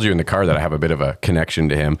 I told you in the car that I have a bit of a connection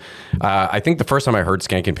to him. I think the first time I heard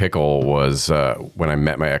Skankin' Pickle was when I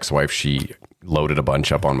met my ex-wife. She loaded a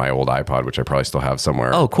bunch up on my old iPod, which I probably still have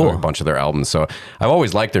somewhere. Oh, cool. A bunch of their albums. So I've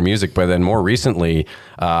always liked their music. But then more recently,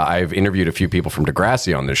 I've interviewed a few people from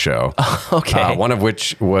Degrassi on this show. Okay. One of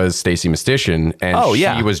which was Stacey Mistitian. And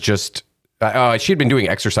she was just... she had been doing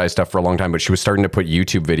exercise stuff for a long time, but she was starting to put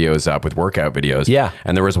YouTube videos up with workout videos. Yeah.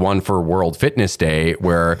 And there was one for World Fitness Day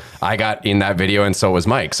where I got in that video, and so was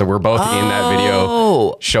Mike. So we're both in that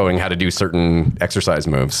video showing how to do certain exercise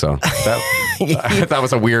moves. So that That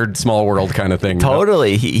was a weird small world kind of thing.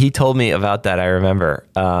 Totally. He told me about that. I remember.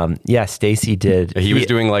 Yeah, Stacy did. He was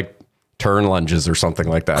doing like turn lunges or something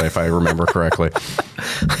like that, if I remember correctly.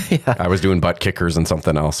 I was doing butt kickers and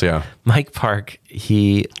something else. Yeah. Mike Park,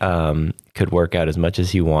 he could work out as much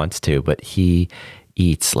as he wants to, but he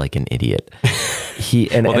eats like an idiot.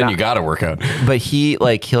 Then you got to work out. But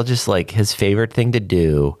he'll just like, his favorite thing to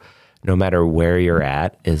do, no matter where you're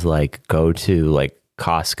at, is like go to like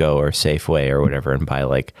Costco or Safeway or whatever and buy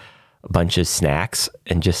like a bunch of snacks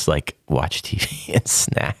and just like watch TV and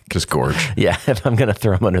snack. Just gorge. Yeah, if I'm gonna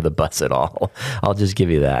throw him under the bus at all, I'll just give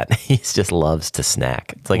you that. He just loves to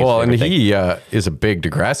snack. It's like he is a big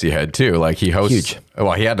Degrassi head too. Like he hosts. Huge.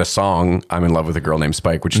 Well, he had a song, "I'm in Love with a Girl Named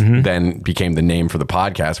Spike," which then became the name for the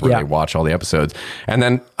podcast where they watch all the episodes. And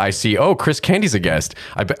then I see, Chris Candy's a guest.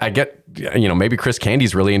 I get, maybe Chris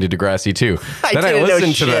Candy's really into Degrassi too. Then I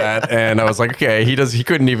listened to that and I was like, okay, he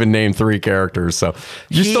couldn't even name 3 characters. So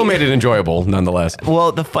you still made it enjoyable nonetheless.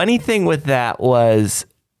 Well, the funny thing with that was,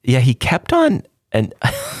 he kept on, and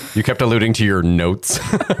you kept alluding to your notes,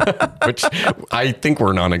 which I think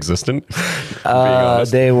were non-existent.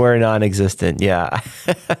 They were non-existent, yeah.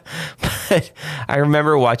 But I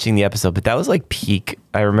remember watching the episode, but that was like peak.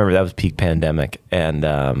 I remember that was peak pandemic, and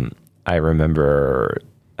I remember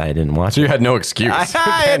I didn't watch it. So you had no excuse. I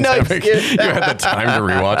had no excuse. You had the time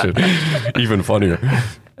to rewatch it. Even funnier.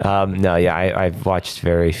 I've watched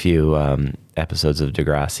very few episodes of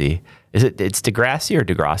Degrassi. It's Degrassi or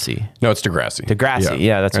Degrassi? No, it's Degrassi. Degrassi,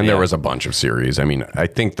 yeah. And there was a bunch of series. I mean, I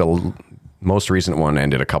think the most recent one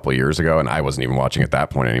ended a couple of years ago, and I wasn't even watching at that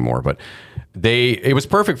point anymore. But it was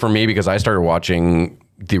perfect for me because I started watching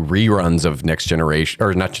the reruns of Next Generation,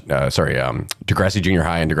 or not, Degrassi Junior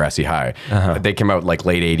High and Degrassi High. They came out like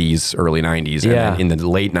late 80s, early 90s. And then in the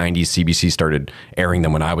late 90s, CBC started airing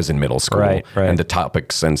them when I was in middle school. Right. And the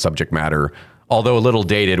topics and subject matter, although a little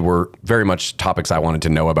dated, were very much topics I wanted to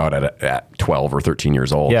know about at 12 or 13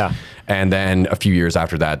 years old. Yeah. And then a few years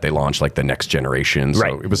after that, they launched like the Next Generation.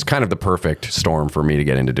 So it was kind of the perfect storm for me to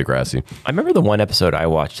get into Degrassi. I remember the one episode I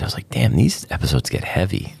watched, I was like, damn, these episodes get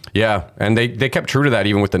heavy. Yeah, and they kept true to that.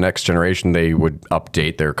 Even with the Next Generation, they would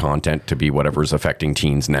update their content to be whatever's affecting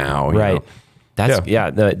teens now. Right.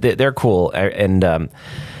 They're cool. And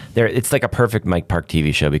it's like a perfect Mike Park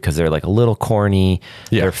TV show because they're like a little corny,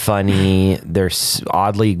 they're funny, they're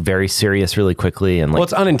oddly very serious really quickly. And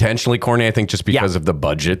it's unintentionally corny, I think, just because of the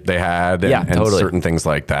budget they had and certain things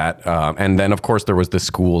like that. And then, of course, there was the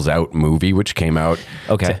School's Out movie, which came out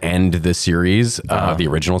to end the series, the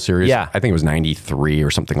original series. Yeah. I think it was 93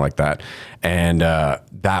 or something like that. And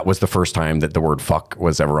that was the first time that the word fuck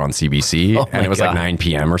was ever on CBC. And it was like 9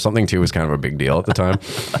 p.m. or something, too. It was kind of a big deal at the time.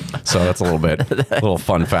 So that's a little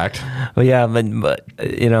fun fact. Well, yeah, but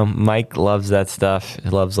Mike loves that stuff. He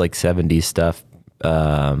loves like 70s stuff.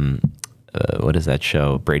 What is that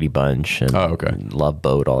show? Brady Bunch and Love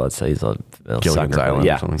Boat, all that stuff. He's a Gilligan's sucker. Island.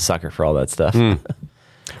 Yeah, sucker for all that stuff.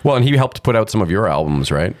 Well, and he helped put out some of your albums,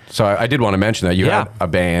 right? So I did want to mention that you had a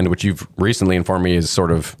band, which you've recently informed me is sort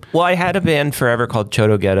of... Well, I had a band forever called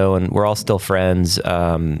Choto Ghetto, and we're all still friends.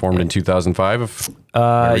 Formed in 2005?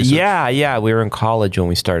 Yeah. We were in college when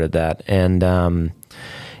we started that. And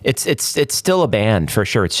it's still a band, for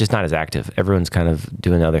sure. It's just not as active. Everyone's kind of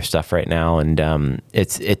doing other stuff right now. And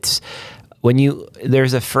it's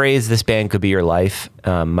there's a phrase, this band could be your life.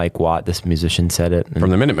 Mike Watt, this musician, said it. From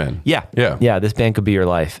the Minutemen. Yeah. This band could be your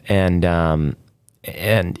life. And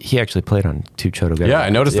he actually played on 2 Choto Ghetto. Yeah, I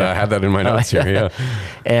noticed that. I had that in my notes here. Yeah.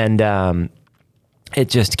 And it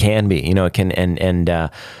just can be, it can. And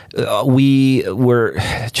we were,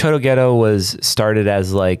 Choto Ghetto was started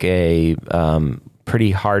as like a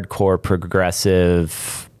pretty hardcore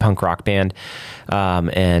progressive punk rock band.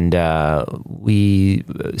 And we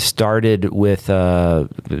started with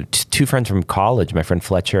 2 friends from college, my friend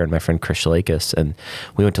Fletcher and my friend Chris Shalakis, and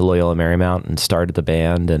we went to Loyola Marymount and started the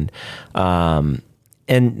band.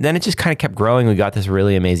 And then it just kind of kept growing. We got this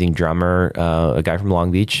really amazing drummer, a guy from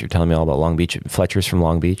Long Beach. You're telling me all about Long Beach. Fletcher's from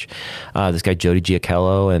Long Beach. This guy Jody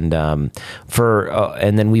Giacello,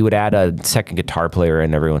 and then we would add a second guitar player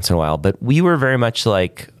in every once in a while. But we were very much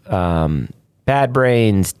like Bad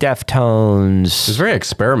Brains, Deftones. It was very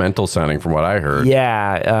experimental sounding from what I heard.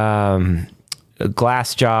 Yeah.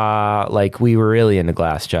 Glassjaw, like we were really into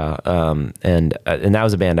Glassjaw. And that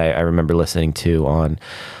was a band I remember listening to on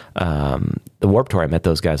the Warped Tour. I met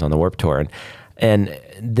those guys on the Warped Tour. and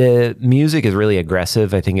the music is really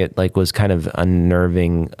aggressive. I think it like was kind of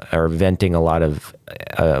unnerving or venting a lot of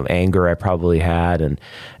anger I probably had, and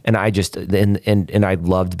I just and I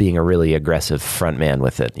loved being a really aggressive frontman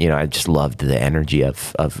with it. You know, I just loved the energy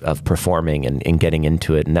of performing and getting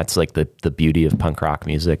into it, and that's like the beauty of punk rock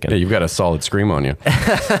music. And Yeah, you've got a solid scream on you.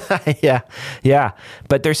 yeah.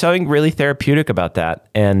 But there's something really therapeutic about that,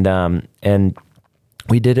 and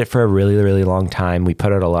we did it for a really, really long time. We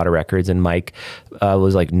put out a lot of records, and Mike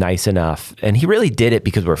was like nice enough, and he really did it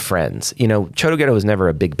because we're friends. You know, Chotto Ghetto was never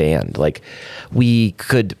a big band. Like, we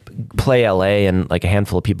could play LA, and like a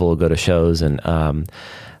handful of people would go to shows, and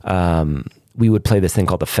we would play this thing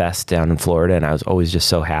called the Fest down in Florida, and I was always just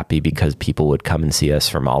so happy because people would come and see us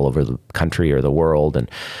from all over the country or the world, and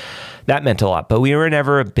that meant a lot. But we were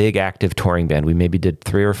never a big active touring band. We maybe did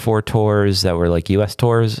 3 or 4 tours that were like US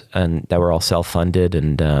tours, and that were all self-funded,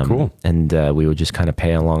 and Cool. And we would just kind of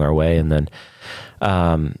pay along our way. And then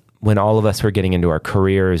when all of us were getting into our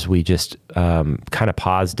careers, we just kind of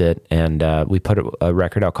paused it, and we put a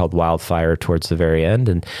record out called Wildfire towards the very end,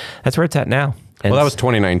 and that's where it's at now. And Well, that was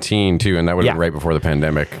 2019 too, and that would have been Yeah. right before the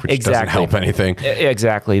pandemic, which doesn't Exactly. help anything.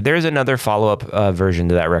 Exactly. There's another follow-up version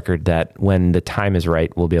to that record that when the time is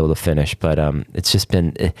right, we'll be able to finish. But it's just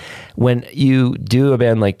been, when you do a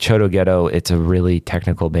band like Chotto Ghetto, it's a really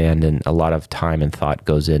technical band, and a lot of time and thought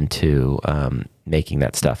goes into making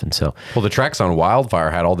that stuff. And so, Well, the tracks on Wildfire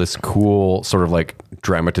had all this cool sort of like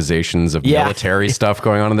dramatizations of Yeah. military stuff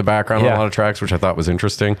going on in the background on Yeah. a lot of tracks, which I thought was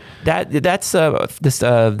interesting. that's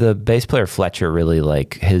the bass player Fletcher really,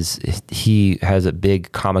 like, he has a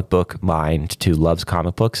big comic book mind too, loves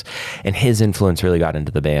comic books, and his influence really got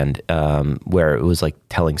into the band, where it was like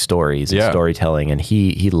telling stories and Yeah. storytelling, and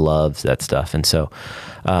he loves that stuff. And so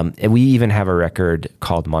and we even have a record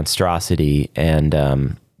called Monstrosity,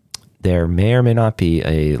 and there may or may not be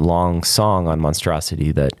a long song on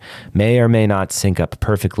Monstrosity that may or may not sync up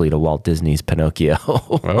perfectly to Walt Disney's Pinocchio.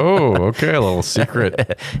 Oh, okay, a little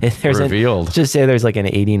secret revealed. Just say there's like an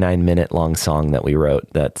 89-minute long song that we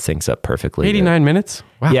wrote that syncs up perfectly. 89 minutes?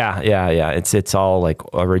 Wow. Yeah. It's all like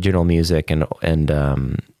original music, and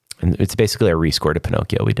it's basically a rescore to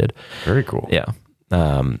Pinocchio we did. Very cool. Yeah.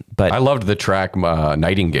 But I loved the track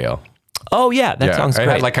Nightingale. oh yeah, that song's it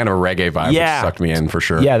great. had like kind of a reggae vibe, Yeah. which sucked me in for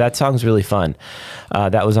sure. Yeah, that song's really fun.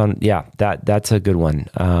 That was on. Yeah, that's a good one.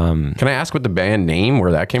 Can I ask what the band name,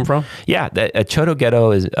 where that came from? Yeah, Chotto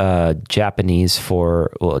Ghetto is Japanese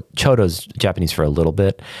for, well, Chotto's Japanese for a little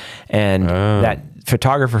bit. And that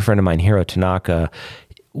photographer friend of mine, Hiro Tanaka,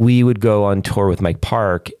 we would go on tour with Mike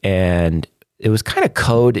Park, and it was kind of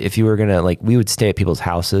code if you were going to, like, we would stay at people's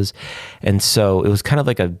houses. And so it was kind of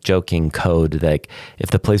like a joking code, like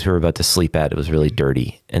if the place we were about to sleep at, it was really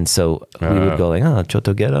dirty. And so we would go like, oh,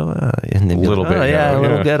 Chotto Ghetto. And they'd be Little like, bit oh, yeah, ghetto, a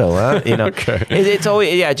little yeah. ghetto, huh? You know, Okay. it's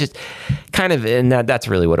always, yeah, just kind of, and that's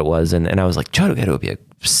really what it was. And I was like, Chotto Ghetto would be a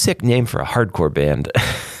sick name for a hardcore band.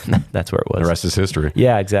 That's where it was. The rest is history.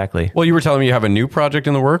 Yeah, exactly. Well, you were telling me you have a new project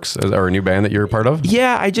in the works, or a new band that you're a part of?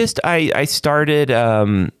 Yeah, I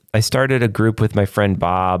started a group with my friend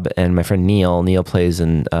Bob and my friend Neil. Neil plays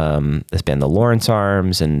in this band, the Lawrence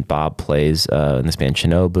Arms, and Bob plays in this band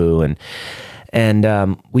Shinobu,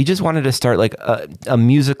 and we just wanted to start like a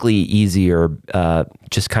musically easier,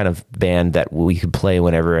 just kind of band that we could play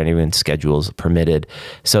whenever anyone's schedules permitted.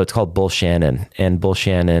 So it's called Bull Shannon, and Bull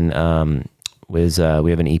Shannon we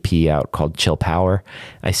have an EP out called Chill Power.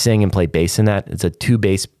 I sing and play bass in that. It's a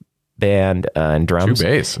 2-bass band and drums. 2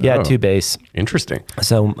 bass? Yeah, Oh. 2 bass. Interesting.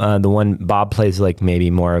 So the one Bob plays like maybe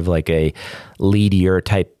more of like a leadier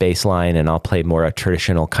type bass line, and I'll play more a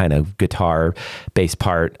traditional kind of guitar bass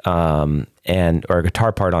part, or a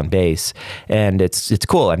guitar part on bass. And it's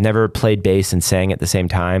cool. I've never played bass and sang at the same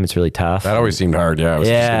time. It's really tough. That always seemed hard. Yeah, I was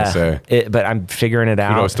just going to say. But I'm figuring it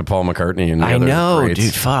out. Kudos to Paul McCartney and the I other know, greats.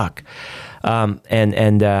 dude. Fuck. And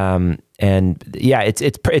yeah,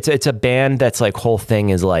 it's a band that's like whole thing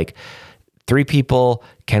is like 3 people.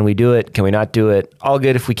 Can we do it? Can we not do it? All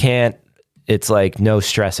good if we can't. It's like no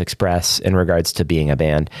stress express in regards to being a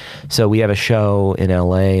band. So we have a show in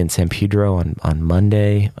LA in San Pedro on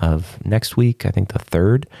Monday of next week, I think the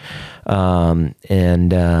 3rd.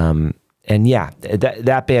 And yeah,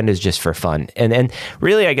 that band is just for fun. And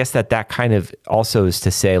really, I guess that kind of also is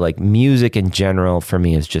to say, like, music in general for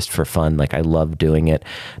me is just for fun. Like, I love doing it.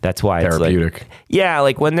 That's why it's Therapeutic. like, yeah,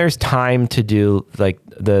 like when there's time to do like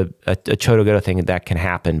a Chotto Ghetto thing, that can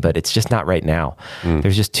happen, but it's just not right now.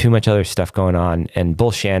 There's just too much other stuff going on, and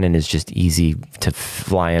Bull Shannon is just easy to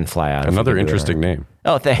fly in, fly out. if Another you can do it interesting right. name.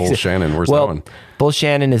 Oh, thanks. Bull Shannon. Where's well, that one? Bull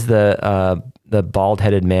Shannon is the the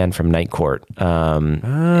bald-headed man from Night Court, and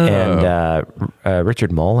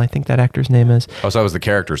Richard Mole, I think that actor's name is. Oh, so that was the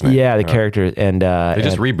character's name. Yeah, the character, and they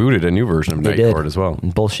just rebooted a new version of Night Court as well.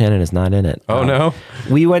 And Bull Shannon is not in it. Oh no!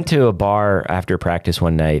 We went to a bar after practice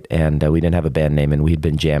one night, and we didn't have a band name, and we'd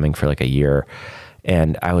been jamming for like a year,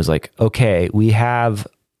 and I was like, okay, we have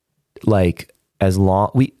like as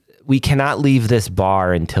long we cannot leave this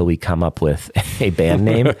bar until we come up with a band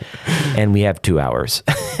name, and we have 2 hours.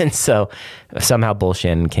 And so somehow Bull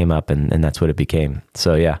Shannon came up, and that's what it became.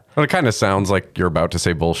 So yeah. Well, it kind of sounds like you're about to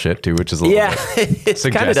say bullshit too, which is a little bit it's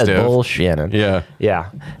kind of suggestive. Bull Shannon. Yeah.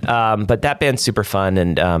 But that band's super fun,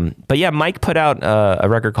 and but yeah, Mike put out a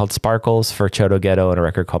record called Sparkles for Chodo Ghetto and a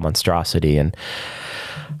record called Monstrosity, and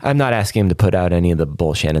I'm not asking him to put out any of the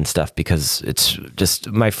Bull Shannon stuff because it's just,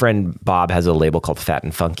 my friend Bob has a label called Fat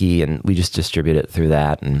and Funky, and we just distribute it through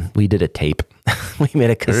that. And we did a tape. We made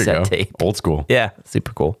a cassette tape. Old school. Yeah,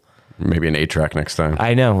 super cool. Maybe an 8-track next time.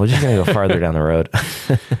 I know. We're just going to go farther down the road.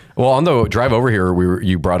 Well, on the drive over here,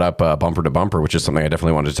 you brought up Bumper to Bumper, which is something I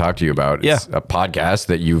definitely wanted to talk to you about. It's a podcast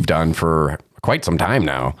that you've done for quite some time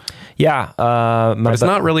now. Yeah. But it's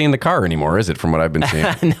not really in the car anymore, is it, from what I've been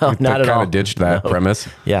seeing? No, not at all. Kind of ditched that premise.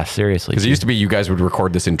 Yeah, seriously. Because it used to be you guys would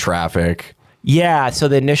record this in traffic. Yeah. So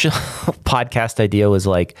the initial podcast idea was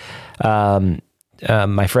like,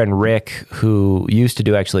 my friend Rick, who used to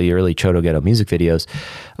do actually early Chodo Ghetto music videos,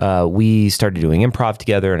 we started doing improv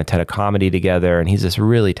together and a ton of comedy together. And he's this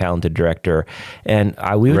really talented director. And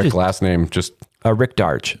we would Rick, last name, just... Rick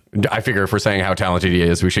Darge. I figure if we're saying how talented he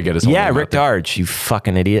is, we should get his whole name Rick out there. Darge, you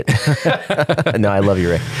fucking idiot. No, I love you,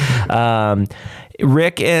 Rick.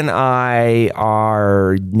 Rick and I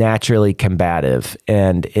are naturally combative,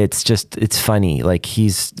 and it's funny. Like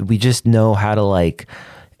we just know how to like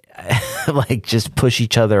just push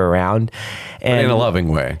each other around. And in a loving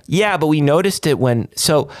way. Yeah, but we noticed it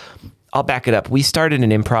so I'll back it up. We started an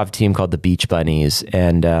improv team called the Beach Bunnies,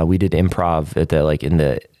 and we did improv at in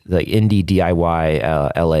the indie DIY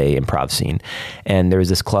LA improv scene. And there was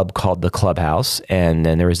this club called The Clubhouse, and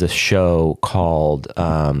then there was this show called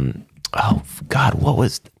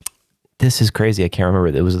this is crazy, I can't remember.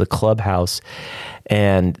 It was The Clubhouse,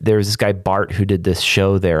 and there was this guy Bart who did this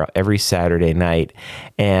show there every Saturday night,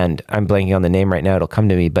 and I'm blanking on the name right now, it'll come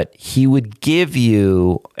to me, but he would give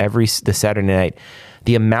you the Saturday night,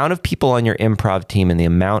 the amount of people on your improv team and the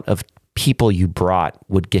amount of people you brought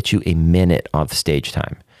would get you a minute of stage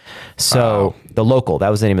time. So The Local, that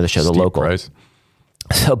was the name of the show, The Local. Price.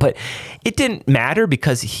 So, but it didn't matter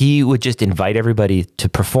because he would just invite everybody to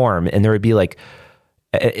perform, and there would be like,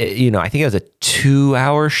 I think it was a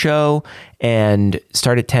 2-hour show, and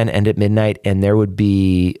start at 10, end at midnight, and there would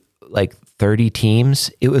be like 30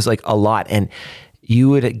 teams. It was like a lot, and you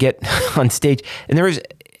would get on stage, and there was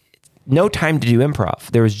no time to do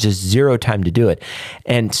improv. There was just zero time to do it.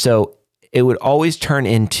 And so it would always turn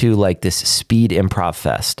into like this speed improv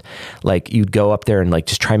fest. Like you'd go up there and like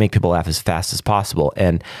just try and make people laugh as fast as possible.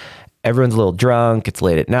 And everyone's a little drunk, it's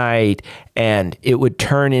late at night, and it would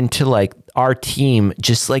turn into like our team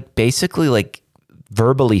just like basically like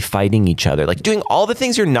verbally fighting each other, like doing all the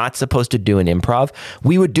things you're not supposed to do in improv.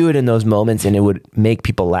 We would do it in those moments, and it would make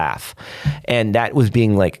people laugh. And that was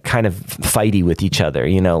being like kind of fighty with each other,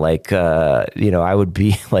 I would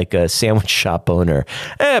be like a sandwich shop owner.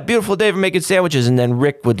 Beautiful day for making sandwiches. And then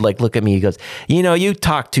Rick would like look at me, he goes, you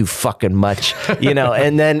talk too fucking much,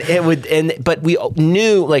 and then it would, but we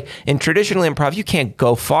knew like in traditional improv, you can't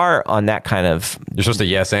go far on that kind of. You're supposed to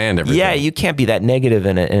yes and everything. Yeah, you can't be that negative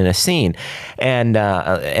in a scene. And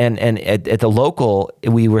at The Local,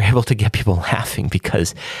 we were able to get people laughing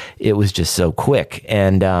because it was just so quick.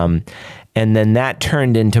 And then that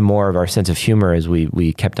turned into more of our sense of humor as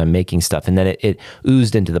we kept on making stuff. And then it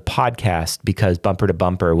oozed into the podcast because Bumper to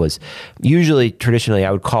Bumper was traditionally,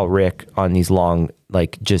 I would call Rick on these long,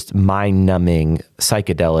 like just mind-numbing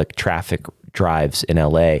psychedelic traffic drives in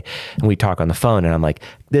LA, and we talk on the phone, and I'm like,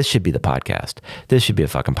 this should be the podcast. This should be a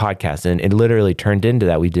fucking podcast. And it literally turned into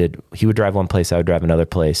that. He would drive one place, I would drive another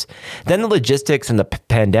place. Then the logistics and the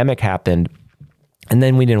pandemic happened, and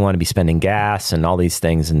then we didn't want to be spending gas and all these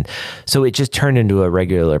things. And so it just turned into a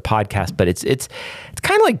regular podcast, but it's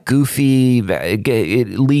kind of like goofy.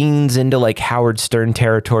 It leans into like Howard Stern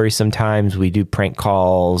territory. Sometimes we do prank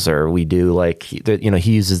calls, or we do like, he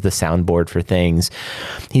uses the soundboard for things.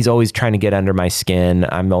 He's always trying to get under my skin.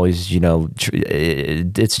 I'm always,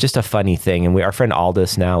 it's just a funny thing. And our friend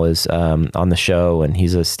Aldous now is on the show, and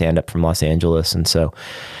he's a stand-up from Los Angeles. And so,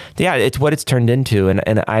 yeah, it's what it's turned into.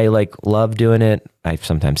 And I like love doing it. I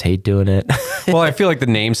sometimes hate doing it. Well, I feel like the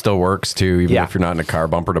name still works too, even if you're not in a car.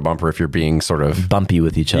 Bumper to Bumper, if you're being sort of bumpy compete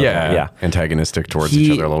with each other. Yeah, antagonistic towards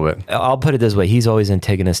each other a little bit. I'll put it this way: he's always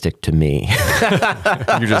antagonistic to me.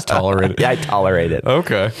 You just tolerate it. Yeah, I tolerate it.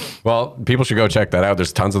 Okay. Well, people should go check that out.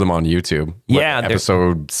 There's tons of them on YouTube. Yeah,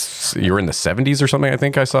 episodes. You were in the 70s or something, I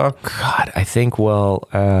think I saw. God, I think. Well,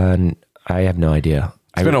 I have no idea.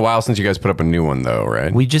 It's been a while since you guys put up a new one, though,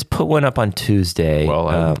 right? We just put one up on Tuesday. Well,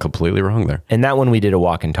 I'm completely wrong there. And that one we did a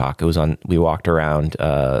walk and talk. It was on. We walked around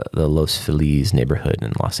the Los Feliz neighborhood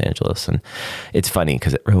in Los Angeles, and it's funny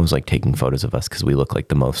because everyone was like taking photos of us because we look like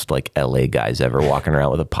the most like LA guys ever walking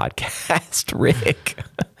around with a podcast. Rick.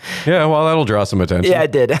 Yeah, well, that'll draw some attention. Yeah,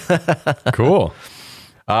 it did. Cool.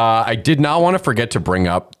 I did not want to forget to bring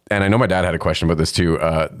up, and I know my dad had a question about this too,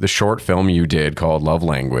 the short film you did called Love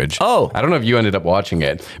Language. Oh. I don't know if you ended up watching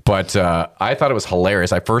it, but I thought it was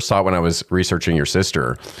hilarious. I first saw it when I was researching your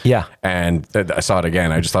sister. Yeah. And I saw it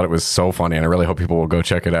again. I just thought it was so funny, and I really hope people will go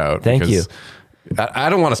check it out. Thank you. I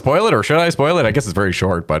don't want to spoil it, or should I spoil it? I guess it's very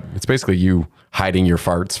short, but it's basically you hiding your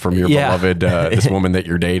farts from your beloved, this woman that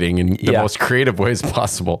you're dating in the most creative ways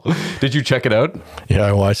possible. Did you check it out? Yeah,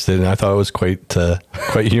 I watched it and I thought it was quite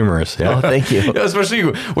humorous. Yeah. Oh, thank you. Yeah, especially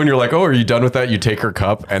when you're like, oh, are you done with that? You take her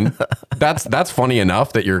cup, and that's funny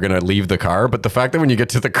enough that you're going to leave the car. But the fact that when you get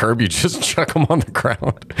to the curb, you just chuck them on the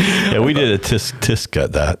ground. Yeah, we did a tisk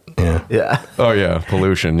at that. Yeah. Yeah. Oh yeah.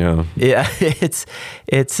 Pollution. Yeah. Yeah.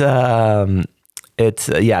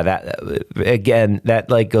 That again,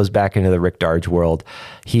 that like goes back into the Rick Darge world.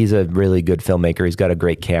 He's a really good filmmaker. He's got a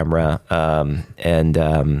great camera. It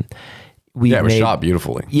was shot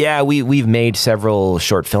beautifully. Yeah, we've made several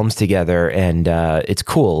short films together, and it's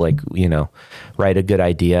cool. Like, write a good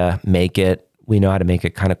idea, make it. We know how to make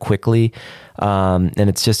it kind of quickly. And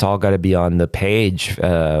it's just all got to be on the page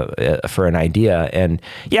for an idea. And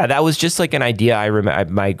yeah, that was just like an idea. I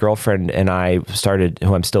remember my girlfriend and I started,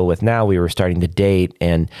 who I'm still with now, we were starting to date,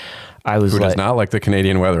 and I was Who does not like the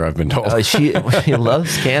Canadian weather, I've been told. She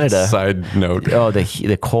loves Canada. Side note. Oh,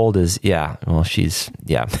 the cold is, yeah. Well, she's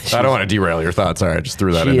I don't want to derail your thoughts. Sorry, I just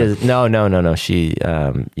threw that in. No. She,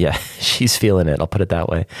 she's feeling it. I'll put it that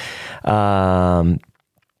way.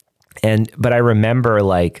 But I remember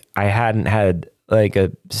like I hadn't had like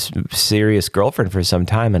a serious girlfriend for some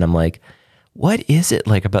time, and I'm like, what is it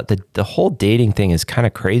like about the whole dating thing is kind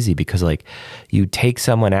of crazy, because like you take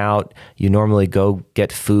someone out, you normally go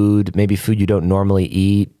get food, maybe food you don't normally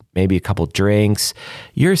eat, maybe a couple drinks,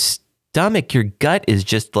 your stomach, your gut is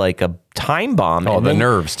just like a time bomb. Oh, the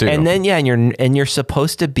nerves too. And then and you're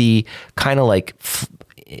supposed to be kind of like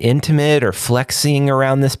intimate or flexing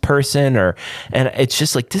around this person, and it's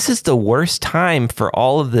just like, this is the worst time for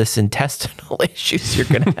all of this intestinal issues you're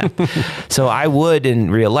gonna have. So I would in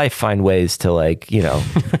real life find ways to like,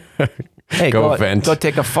 hey, go vent, go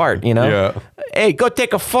take a fart, Yeah. Hey, go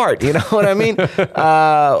take a fart, you know what I mean?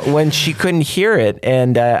 When she couldn't hear it,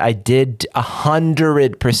 and I did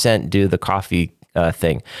 100% do the coffee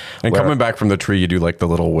thing. And coming back from the tree, you do like the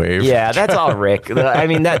little wave. Yeah, that's all Rick. I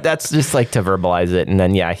mean, that's just like to verbalize it. And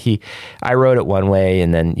then, I wrote it one way,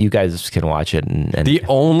 and then you guys can watch it. And the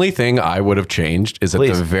only thing I would have changed is at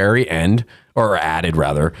the very end, or added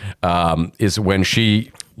rather, is when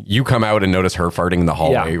you come out and notice her farting in the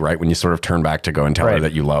hallway, right? When you sort of turn back to go and tell her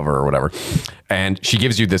that you love her or whatever. And she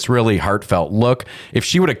gives you this really heartfelt look. If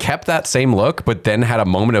she would have kept that same look, but then had a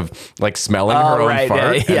moment of like smelling her own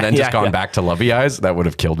fart and then just gone back to lovey eyes, that would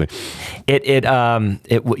have killed me.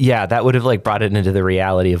 That would have like brought it into the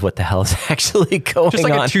reality of what the hell is actually going on. Just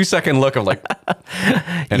like a 2-second look of like,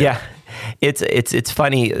 It's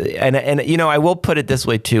funny. And I will put it this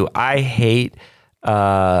way too. I hate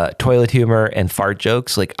toilet humor and fart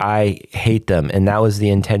jokes. Like, I hate them, and that was the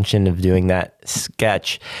intention of doing that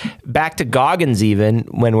sketch. Back to Goggins, even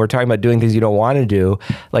when we're talking about doing things you don't want to do,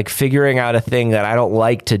 like figuring out a thing that I don't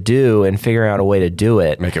like to do and figuring out a way to do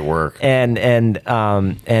it, make it work. And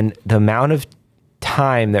the amount of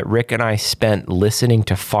time that Rick and I spent listening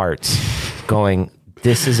to farts, going,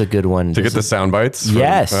 this is a good one to get the sound bites.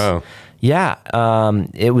 Yes. Yeah,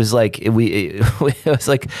 it was like it was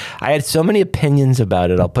like I had so many opinions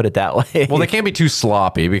about it. I'll put it that way. Well, they can't be too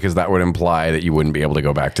sloppy, because that would imply that you wouldn't be able to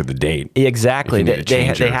go back to the date. Exactly. They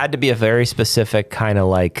had to be a very specific kind of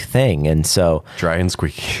like thing, and so dry and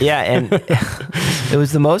squeaky. Yeah, and it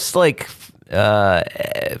was the most like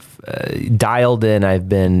dialed in I've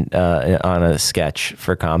been on a sketch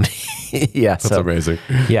for comedy. Yeah, that's amazing.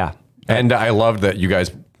 Yeah, and I loved that you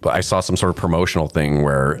guys. I saw some sort of promotional thing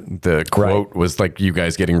where the quote was like you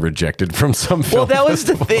guys getting rejected from some film. Well, that was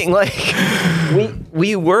the thing. Like,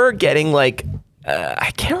 we were getting like, I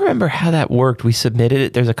can't remember how that worked. We submitted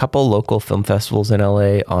it. There's a couple local film festivals in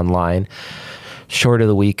LA online. Short of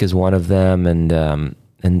the Week is one of them, and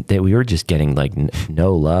we were just getting like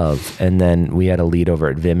no love. And then we had a lead over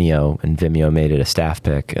at Vimeo, and Vimeo made it a staff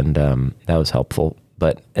pick, and that was helpful.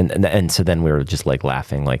 But and so then we were just like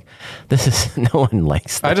laughing, like, this is, no one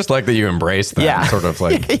likes that. I just like that you embrace that sort of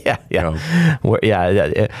like, yeah. You know.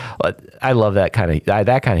 I love that kind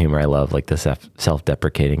of humor. I love like the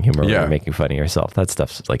self-deprecating humor, where Yeah. you're making fun of yourself. That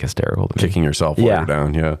stuff's like hysterical to me. Kicking yourself while you're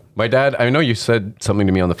down. Yeah. My dad, I know you said something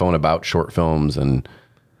to me on the phone about short films, and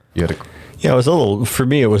you had a... Yeah, it was for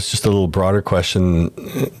me, it was just a little broader question.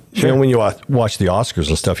 You know, when you watch the Oscars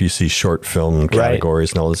and stuff, you see short film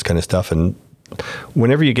categories and all this kind of stuff. And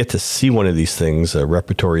whenever you get to see one of these things,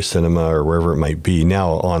 repertory cinema or wherever it might be,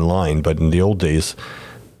 now online, but in the old days,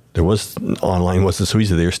 online wasn't so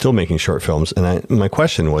easy. They were still making short films. And my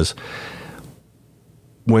question was,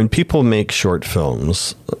 when people make short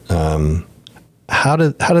films, how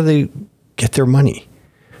do they get their money?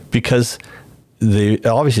 Because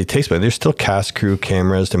obviously it takes money. There's still cast, crew,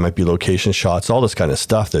 cameras. There might be location shots, all this kind of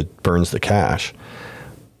stuff that burns the cash.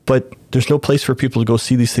 But there's no place for people to go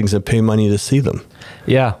see these things and pay money to see them.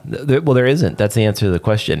 Yeah. Well, there isn't. That's the answer to the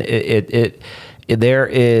question.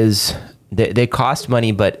 They cost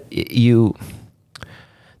money, but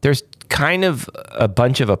there's kind of a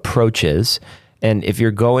bunch of approaches. And if you're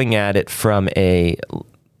going at it from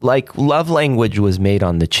like Love Language was made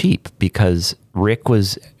on the cheap because Rick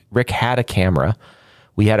had a camera.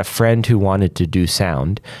 We had a friend who wanted to do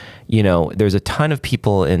sound. You know, there's a ton of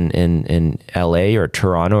people in LA or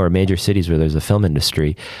Toronto or major cities where there's a film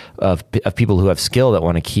industry of people who have skill that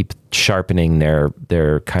want to keep sharpening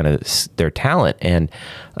their kind of their talent. And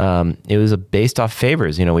it was based off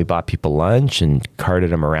favors. You know, we bought people lunch and carted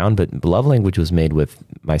them around, but Love Language was made with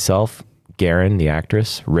myself, Garen, the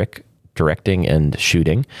actress, Rick directing and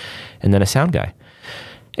shooting, and then a sound guy.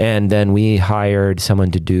 And then we hired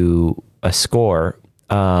someone to do a score,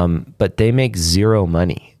 but they make zero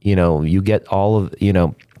money. You know, you get all of, you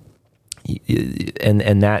know,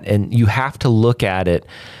 and you have to look at it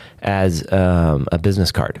as a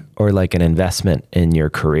business card or like an investment in your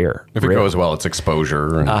career. If it goes well, it's exposure.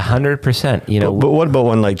 100%. You know, but what about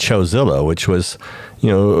one like Chowzilla, which was, you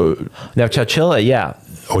know, now Chowchilla, yeah.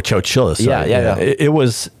 Oh, Chowchilla, sorry. Yeah. It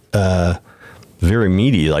was very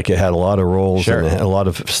meaty. Like it had a lot of roles and it had a lot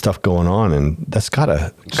of stuff going on, and that's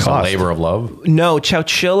gotta Just cost. a labor of love. No,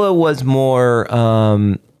 Chowchilla was more.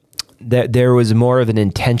 There was more of an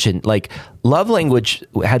intention. Like Love Language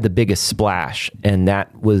had the biggest splash, and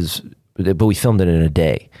but we filmed it in a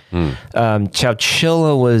day.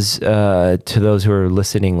 Chowchilla was, to those who are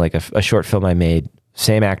listening, like a short film I made.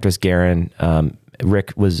 Same actress, Garen.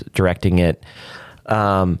 Rick was directing it.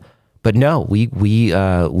 But no, we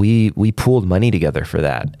pooled money together for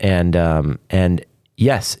that, and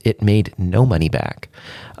yes, it made no money back.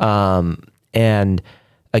 And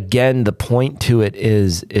again, the point to it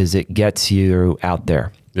is it gets you out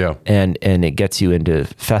there, and it gets you into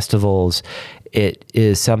festivals. It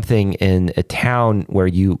is something in a town where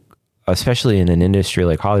you, especially in an industry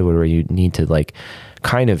like Hollywood, where you need to like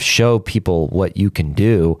kind of show people what you can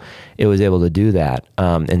do. It was able to do that,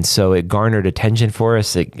 and so it garnered attention for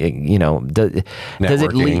us. Does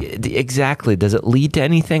it lead exactly? Does it lead to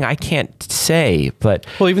anything? I can't say, but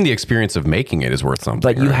even the experience of making it is worth something.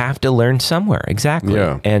 But you have to learn somewhere, exactly.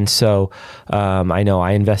 Yeah. And so I know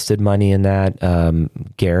I invested money in that.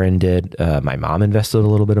 Garen did. My mom invested a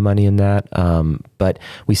little bit of money in that, but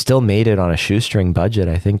we still made it on a shoestring budget.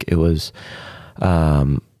 I think it was.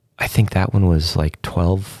 I think that one was like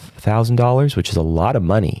 $12,000, which is a lot of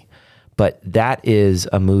money. But that is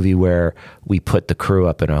a movie where we put the crew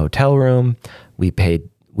up in a hotel room. We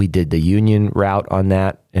did the union route on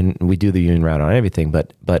that, and we do the union route on everything.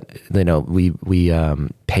 But you know, we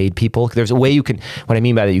paid people. There's a way you can. What I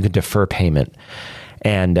mean by that, you can defer payment,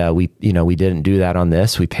 and we didn't do that on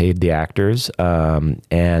this. We paid the actors,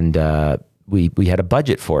 and we had a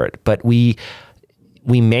budget for it, but we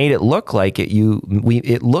made it look like it.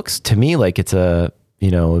 It looks to me like it's a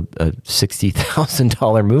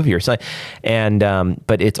 $60,000 movie or something, and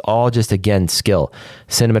but it's all just, again, skill.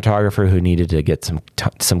 Cinematographer who needed to get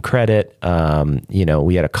some credit.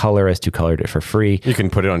 We had a colorist who colored it for free. You can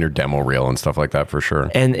put it on your demo reel and stuff like that for sure.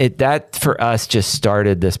 And that for us just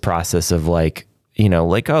started this process of like,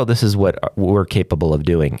 oh, this is what we're capable of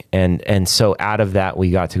doing. And so out of that, we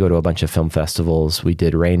got to go to a bunch of film festivals. We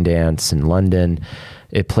did Raindance in London.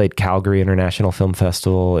 It played Calgary International Film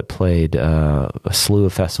Festival. It played a slew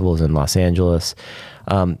of festivals in Los Angeles.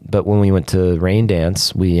 But when we went to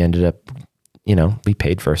Raindance, we ended up, we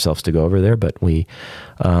paid for ourselves to go over there, but we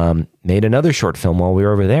made another short film while we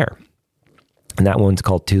were over there. And that one's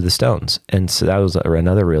called To the Stones. And so that was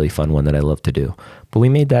another really fun one that I love to do. But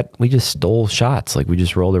we just stole shots. Like we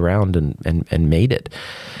just rolled around and made it.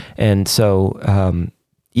 And so,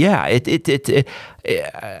 I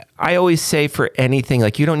always say for anything,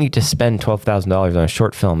 like you don't need to spend $12,000 on a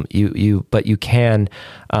short film. But you can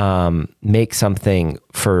make something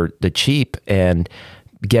for the cheap and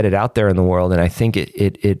get it out there in the world. And I think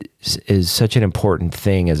it is such an important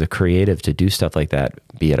thing as a creative to do stuff like that,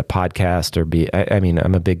 be it a podcast or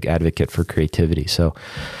I'm a big advocate for creativity. So,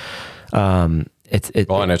 and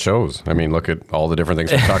it shows. I mean, look at all the different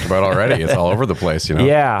things we've talked about already. It's all over the place, you know?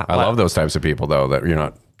 Yeah. I love those types of people though, that you're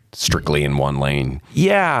not strictly in one lane.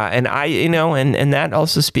 Yeah. And and that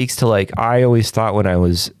also speaks to like, I always thought when I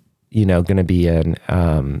was, going to be I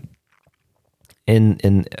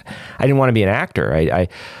didn't want to be an actor.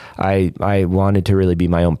 I wanted to really be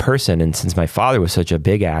my own person. And since my father was such a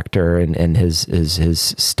big actor and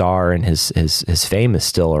his star and his fame is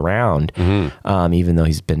still around, even though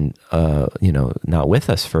he's been, not with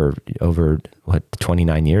us for over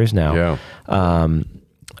 29 years now. Yeah.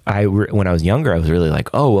 When I was younger, I was really like,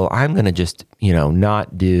 oh, well, I'm going to just,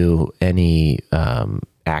 not do any,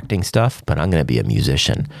 acting stuff, but I'm going to be a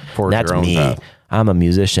musician. That's me. Path. I'm a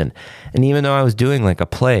musician. And even though I was doing like a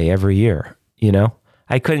play every year,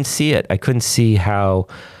 I couldn't see it. I couldn't see how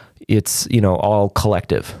it's, all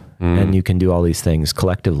collective and you can do all these things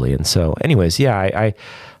collectively. And so anyways, yeah,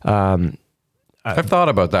 I've thought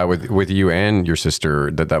about that with you and your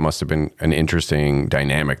sister, that must have been an interesting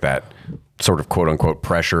dynamic, that sort of quote unquote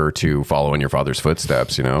pressure to follow in your father's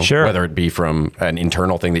footsteps, Sure. Whether it be from an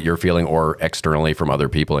internal thing that you're feeling or externally from other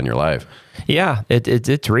people in your life. Yeah,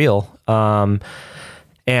 it's real.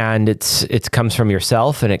 And it comes from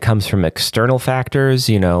yourself and it comes from external factors.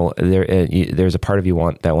 There's a part of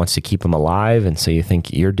you that wants to keep them alive. And so you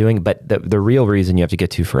think you're doing, but the real reason you have to get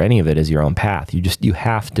to for any of it is your own path. You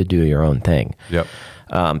have to do your own thing. Yep.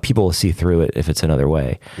 People will see through it if it's another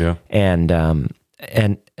way. Yeah. And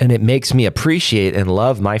it makes me appreciate and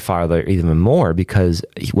love my father even more because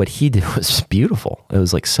what he did was beautiful. It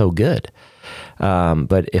was like so good.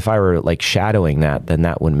 But if I were like shadowing that, then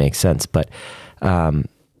that wouldn't make sense. But,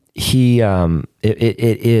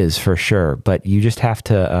 it is for sure, but you just have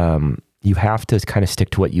to, kind of stick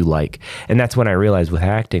to what you like. And that's when I realized with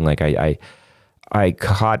acting, like I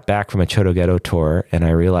caught back from a Choto Ghetto tour and I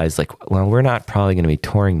realized like, well, we're not probably going to be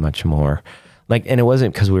touring much more. Like, and it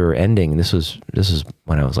wasn't because we were ending. This was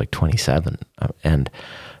when I was like 27. And,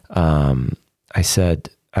 I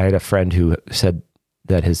had a friend who said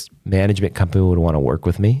that his management company would want to work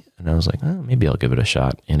with me. And I was like, oh, maybe I'll give it a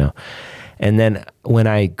shot, And then when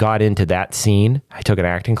I got into that scene, I took an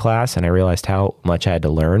acting class and I realized how much I had to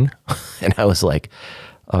learn. And I was like,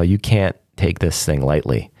 oh, you can't take this thing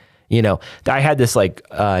lightly. I had this like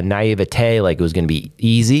naivete, like it was going to be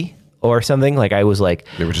easy or something. Like I was like,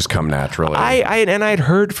 it would just come naturally. I'd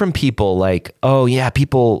heard from people like, oh yeah,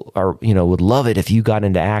 people are, would love it if you got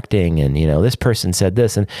into acting and, this person said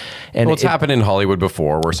this and well, it's happened in Hollywood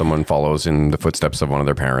before where someone follows in the footsteps of one of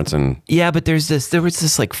their parents and. Yeah, but there was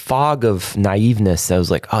this like fog of naiveness that was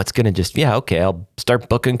like, oh, it's going to just, yeah, okay, I'll start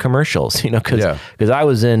booking commercials, cause I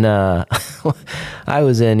was in, Bye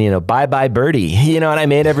Bye Birdie, and I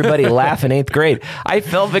made everybody laugh in 8th grade. I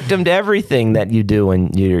fell victim to everything that you do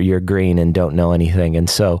when you're green and don't know anything. And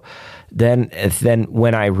so then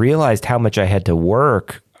when I realized how much I had to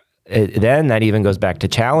work, then that even goes back to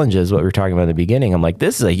challenges, what we were talking about in the beginning. I'm like,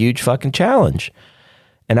 this is a huge fucking challenge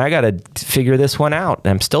and I got to figure this one out.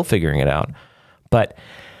 And I'm still figuring it out. But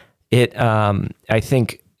I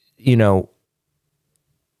think,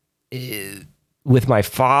 with my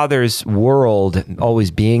father's world always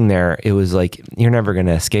being there, it was like, you're never going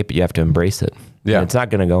to escape it. You have to embrace it. Yeah. And it's not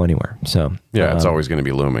going to go anywhere. So yeah, it's always going to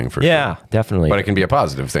be looming for sure. Yeah, definitely. But it can be a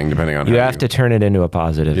positive thing depending on you have to turn it into a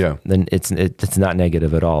positive. Yeah. Then it's not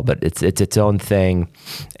negative at all, but it's its own thing.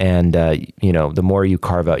 And, the more you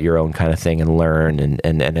carve out your own kind of thing and learn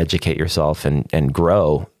and educate yourself and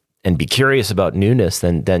grow and be curious about newness,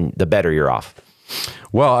 then the better you're off.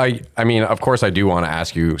 Well, I mean, of course, I do want to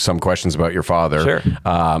ask you some questions about your father. Sure.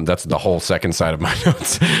 That's the whole second side of my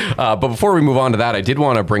notes. But before we move on to that, I did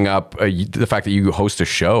want to bring up the fact that you host a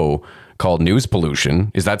show called News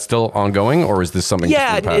Pollution. Is that still ongoing, or is this something?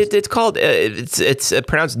 Yeah, it's called. It's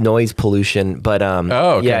pronounced Noise Pollution, but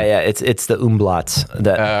oh, okay. Yeah, it's the umlauts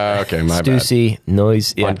that. Okay, my Stussy bad.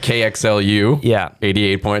 Noise. Yeah. On KXLU. Yeah,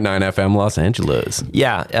 88.9 FM, Los Angeles.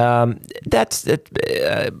 Yeah,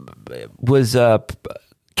 was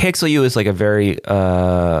KXLU is like a very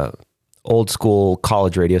old school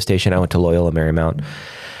college radio station. I went to Loyola Marymount.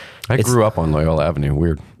 I grew up on Loyola Avenue.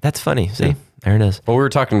 Weird. That's funny. See, There it is. Well, we were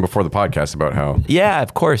talking before the podcast about how Yeah,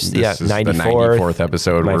 of course. this is 94th. the 94th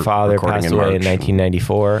episode. My We're father recording passed in away in March.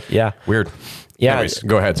 1994. Yeah. Weird. Yeah. Anyways,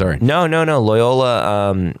 go ahead. Sorry. No.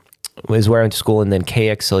 Loyola was where I went to school, and then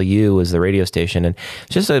KXLU was the radio station, and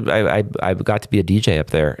it's just I got to be a DJ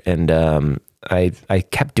up there, and I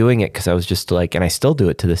kept doing it because I was just like, and I still do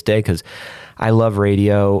it to this day because I love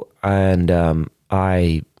radio, and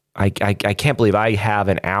I can't believe I have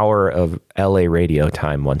an hour of LA radio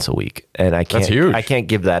time once a week, and I can't. That's huge. I can't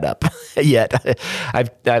give that up yet.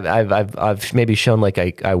 I've maybe shown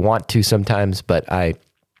like I want to sometimes, but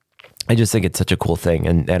I just think it's such a cool thing,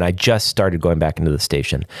 and I just started going back into the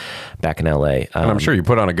station back in LA. And I'm sure you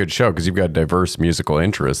put on a good show because you've got diverse musical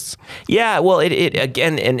interests. Yeah, well, it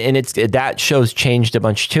again, and it's that show's changed a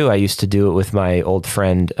bunch too. I used to do it with my old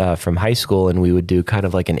friend from high school, and we would do kind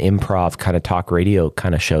of like an improv kind of talk radio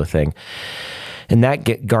kind of show thing. And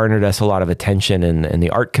that garnered us a lot of attention in the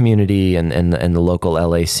art community and the local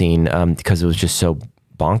LA scene because it was just so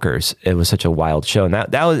bonkers. It was such a wild show. And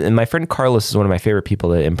that was, and my friend Carlos is one of my favorite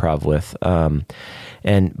people to improv with.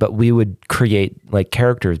 But we would create like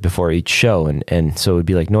characters before each show. And so it would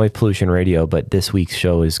be like Noise Pollution Radio, but this week's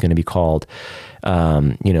show is going to be called,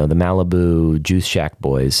 the Malibu Juice Shack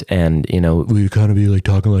Boys. And, we'd kind of be like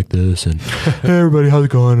talking like this and, hey everybody, how's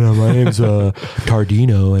it going? My name's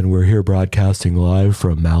Tardino and we're here broadcasting live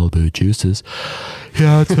from Malibu Juices.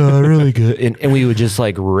 Yeah, it's really good. And we would just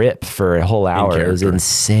like rip for a whole hour. It was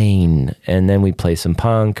insane. And then we'd play some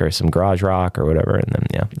punk or some garage rock or whatever. And then,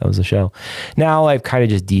 that was the show. Now I've kind of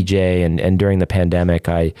just DJ. And during the pandemic,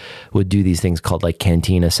 I would do these things called like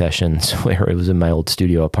cantina sessions where it was in my old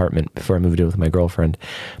studio apartment before I moved in with my girlfriend.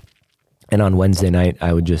 And on Wednesday night,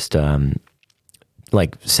 I would just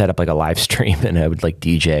like set up like a live stream and I would like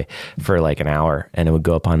DJ for like an hour and it would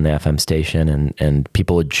go up on the FM station and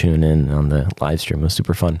people would tune in on the live stream. It was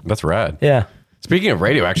super fun. That's rad. Yeah. Speaking of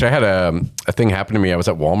radio, actually, I had a thing happen to me. I was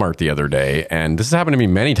at Walmart the other day, and this has happened to me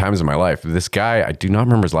many times in my life. This guy, I do not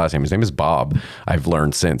remember his last name. His name is Bob. I've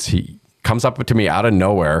learned since. He comes up to me out of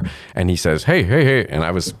nowhere, and he says, hey. And I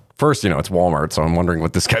was, first, it's Walmart, so I'm wondering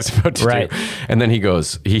what this guy's about to do. And then he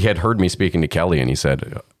goes, he had heard me speaking to Kelly, and he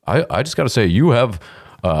said, I just got to say, you have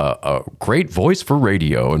a great voice for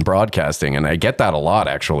radio and broadcasting. And I get that a lot,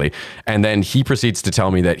 actually. And then he proceeds to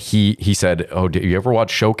tell me that he said, oh, did you ever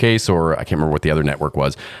watch Showcase? Or I can't remember what the other network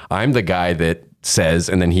was. I'm the guy that says,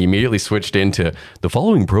 and then he immediately switched into the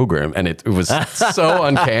following program. And it was so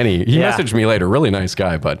uncanny. He messaged me later, really nice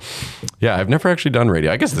guy. But yeah, I've never actually done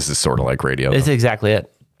radio. I guess this is sort of like radio. It's exactly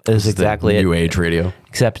it. It's exactly it. New age radio.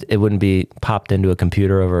 Except it wouldn't be popped into a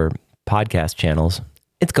computer over podcast channels.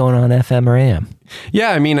 It's going on FM or AM.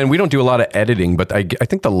 Yeah, I mean, and we don't do a lot of editing, but I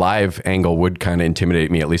think the live angle would kind of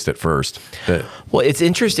intimidate me, at least at first. Well, it's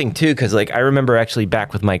interesting, too, because like I remember actually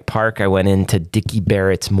back with Mike Park, I went into Dickie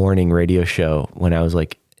Barrett's morning radio show when I was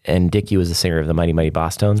like, and Dickie was the singer of the Mighty Mighty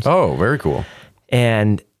Bosstones. Oh, very cool.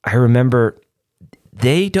 And I remember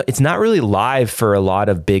it's not really live for a lot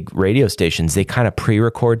of big radio stations. They kind of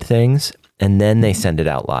pre-record things and then they send it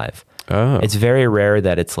out live. Oh. It's very rare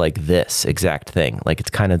that it's like this exact thing. Like it's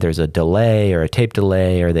kind of, there's a delay or a tape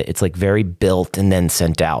delay or that it's like very built and then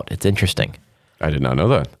sent out. It's interesting. I did not know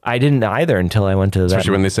that. I didn't either until I went to that.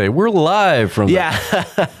 Especially when they say, we're live from Yeah.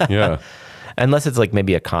 Yeah. Unless it's like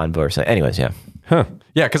maybe a convo or something. Anyways, yeah. Huh.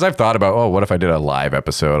 Yeah, because I've thought about, what if I did a live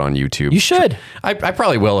episode on YouTube? You should. I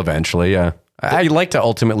probably will eventually, yeah. I like to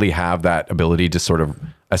ultimately have that ability to sort of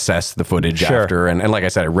assess the footage after. And like I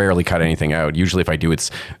said, I rarely cut anything out. Usually if I do,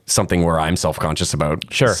 it's something where I'm self-conscious about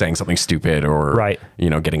saying something stupid or,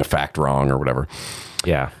 getting a fact wrong or whatever.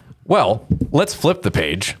 Yeah. Well, let's flip the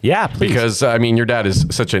page. Yeah, please. Because, I mean, your dad is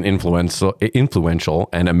such an influential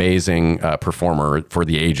and amazing performer for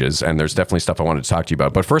the ages. And there's definitely stuff I wanted to talk to you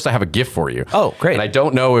about. But first, I have a gift for you. Oh, great. And I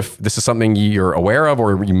don't know if this is something you're aware of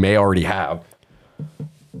or you may already have.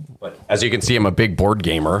 But as you can see, I'm a big board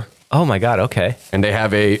gamer. Oh my God, okay. And they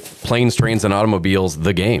have a Planes, Trains, and Automobiles,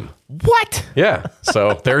 the game. What? Yeah.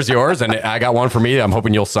 So there's yours, and I got one for me. I'm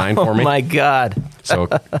hoping you'll sign for me. Oh my God. So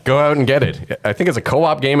go out and get it. I think it's a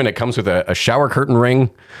co-op game, and it comes with a shower curtain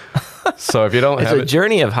ring. So if you don't have it. It's a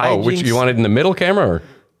journey of hijinks. Oh, which you wanted in the middle camera? Or?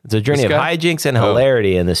 It's a journey of hijinks and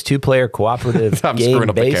hilarity in this two-player cooperative game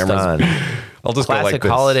based on I'll just classic go like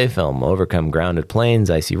this. holiday film, overcome grounded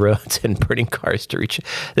planes, icy roads, and burning cars to reach.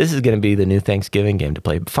 This is going to be the new Thanksgiving game to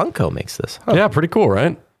play. Funko makes this. Huh. Yeah, pretty cool,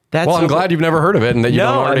 right? That's I'm glad you've never heard of it and that you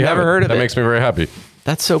don't already have it. Heard of that it. makes me very happy.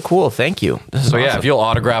 That's so cool. Thank you. This is awesome. Yeah, if you'll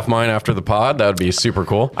autograph mine after the pod, that would be super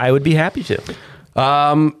cool. I would be happy to.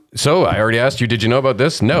 So I already asked you, did you know about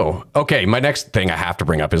this? No. Okay, my next thing I have to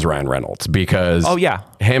bring up is Ryan Reynolds because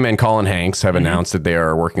him and Colin Hanks have announced that they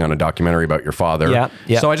are working on a documentary about your father.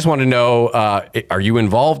 Yeah. So I just want to know, are you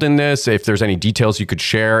involved in this? If there's any details you could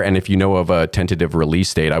share, and if you know of a tentative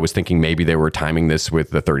release date. I was thinking maybe they were timing this with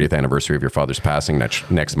the 30th anniversary of your father's passing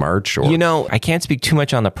next March. Or I can't speak too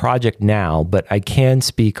much on the project now, but I can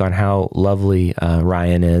speak on how lovely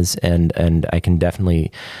Ryan is, and I can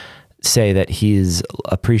definitely say that his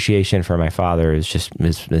appreciation for my father is just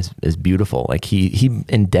is beautiful. Like he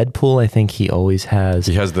in Deadpool, I think he always has.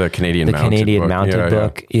 He has the Canadian Mounted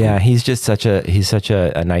book. Yeah, he's just such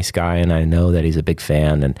a nice guy, and I know that he's a big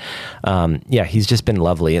fan. And he's just been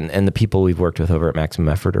lovely. And the people we've worked with over at Maximum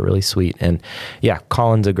Effort are really sweet. And yeah,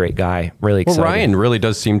 Colin's a great guy. Really excited. Well, Ryan really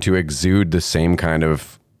does seem to exude the same kind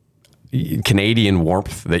of Canadian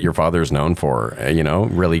warmth that your father is known for,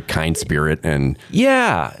 really kind spirit and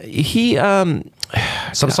he an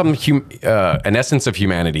essence of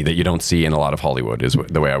humanity that you don't see in a lot of Hollywood is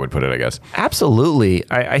the way I would put it, I guess. Absolutely.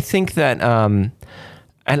 I think that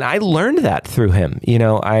and I learned that through him.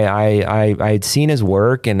 I had seen his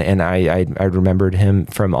work and I remembered him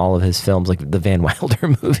from all of his films, like the Van Wilder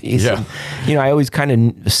movies. Yeah. And, I always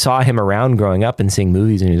kind of saw him around growing up and seeing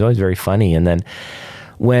movies, and he was always very funny. And then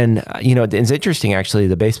when, it's interesting, actually,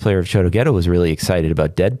 the bass player of Choto Ghetto was really excited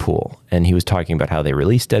about Deadpool, and he was talking about how they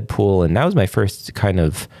released Deadpool. And that was my first kind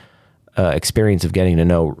of experience of getting to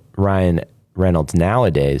know Ryan Reynolds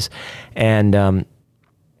nowadays. And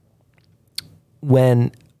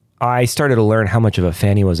when I started to learn how much of a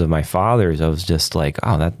fan he was of my father's, I was just like,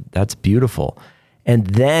 oh, that's beautiful. And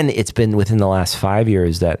then it's been within the last 5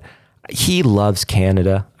 years that he loves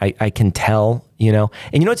Canada. I can tell,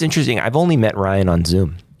 and what's interesting, I've only met Ryan on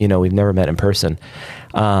Zoom. We've never met in person.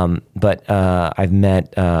 But I've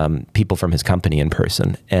met people from his company in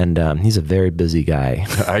person, and he's a very busy guy.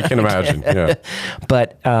 I can imagine. Yeah.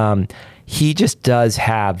 But he just does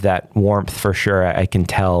have that warmth for sure. I can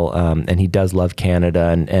tell. And he does love Canada,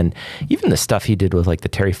 and even the stuff he did with like the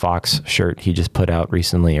Terry Fox shirt he just put out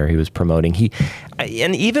recently, or he was promoting.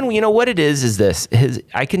 And even, what it is this,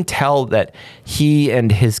 I can tell that he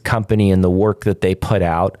and his company and the work that they put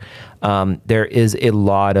out, there is a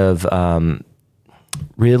lot of,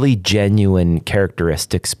 really genuine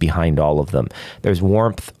characteristics behind all of them. There's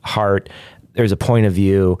warmth, heart, there's a point of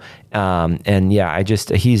view. And yeah,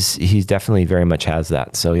 he's definitely very much has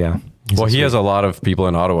that. So yeah. Well, he has a lot of people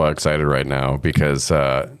in Ottawa excited right now because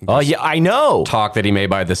I know talk that he may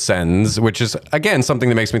buy the Sens, which is again something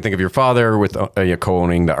that makes me think of your father with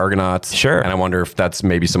co-owning the Argonauts. Sure. And I wonder if that's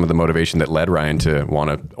maybe some of the motivation that led Ryan to want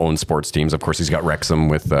to own sports teams. Of course, he's got Wrexham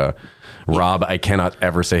with Rob, I cannot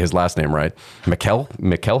ever say his last name right.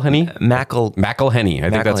 McElhenney? McElhenney. I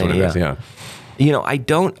think that's what it is. Yeah. I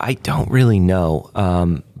don't really know,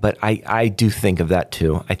 but I do think of that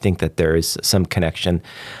too. I think that there is some connection.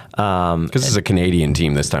 Because it's a Canadian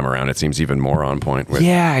team this time around, it seems even more on point.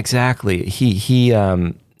 Yeah, exactly.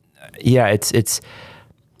 It's.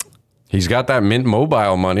 He's got that Mint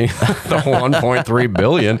Mobile money, the 1.3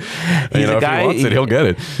 billion. If he wants it, he'll get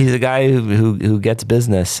it. He's a guy who gets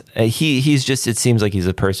business. He's just. It seems like he's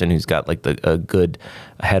a person who's got like a good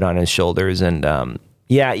head on his shoulders, and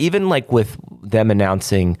even like with them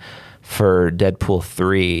announcing for Deadpool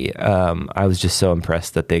 3, I was just so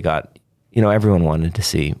impressed that they got. Everyone wanted to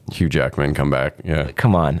see Hugh Jackman come back. Yeah.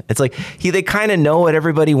 Come on. It's like they kind of know what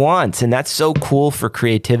everybody wants. And that's so cool for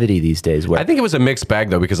creativity these days. I think it was a mixed bag,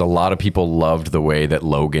 though, because a lot of people loved the way that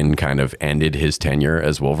Logan kind of ended his tenure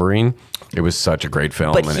as Wolverine. It was such a great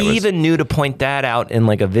film. But he even knew to point that out in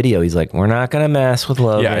like a video. He's like, we're not going to mess with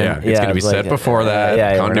Logan. Yeah. It's going to be set before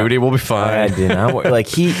that. Continuity will be fine. Like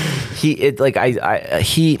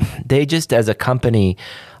they just as a company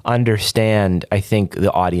understand, I think,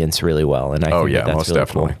 the audience really well, and I think that's most really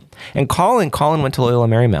definitely cool. And Colin went to Loyola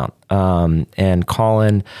Marymount, and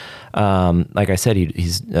Colin, like I said,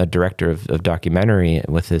 he's a director of documentary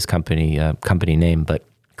with his company name, but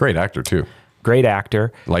great actor too. Great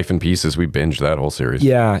actor. Life in Pieces, we binged that whole series.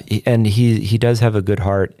 Yeah, and he does have a good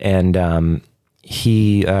heart, and I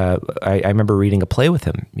remember reading a play with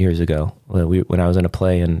him years ago when I was in a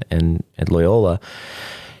play at Loyola.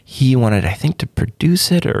 He wanted, I think, to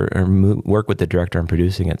produce it or work with the director on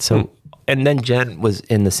producing it. So, and then Jen was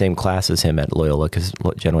in the same class as him at Loyola because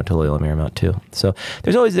Jen went to Loyola Marymount too. So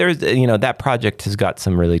there's that project has got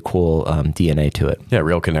some really cool DNA to it. Yeah,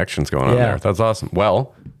 real connections going on there. That's awesome.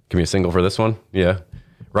 Well, give me a single for this one. Yeah.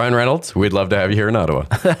 Ryan Reynolds, we'd love to have you here in Ottawa.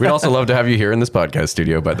 We'd also love to have you here in this podcast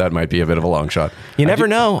studio, but that might be a bit of a long shot. You never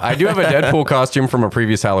know. I do have a Deadpool costume from a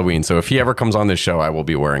previous Halloween, so if he ever comes on this show, I will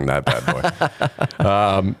be wearing that bad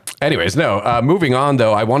boy. Anyways, moving on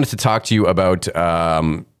though, I wanted to talk to you about,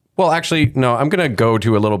 I'm going to go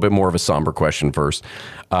to a little bit more of a somber question first,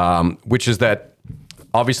 which is that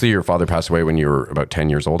obviously your father passed away when you were about 10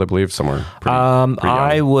 years old, I believe, somewhere pretty young.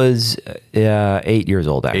 I was 8 years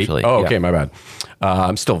old, actually. 8? Oh, okay, my bad.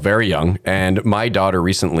 I'm still very young. And my daughter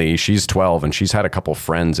recently, she's 12, and she's had a couple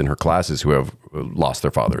friends in her classes who have lost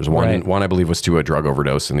their fathers. One I believe, was to a drug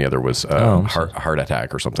overdose, and the other was a heart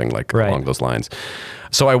attack or something along those lines.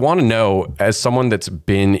 So I want to know, as someone that's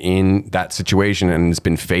been in that situation and has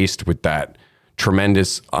been faced with that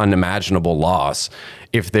tremendous, unimaginable loss,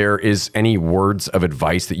 if there is any words of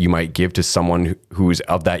advice that you might give to someone who's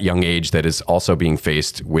of that young age that is also being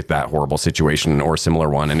faced with that horrible situation or a similar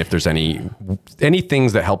one, and if there's any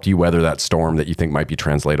things that helped you weather that storm that you think might be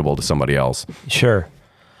translatable to somebody else. Sure.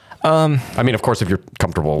 I mean, of course, if you're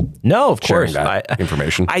comfortable sharing that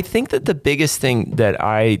information. I think that the biggest thing that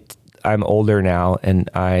I'm older now, and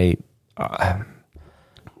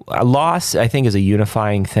a loss, I think, is a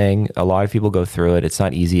unifying thing. A lot of people go through it. It's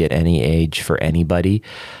not easy at any age for anybody.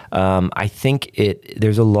 I think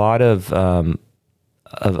there's a lot of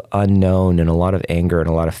unknown and a lot of anger and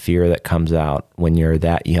a lot of fear that comes out when you're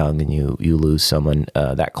that young and you lose someone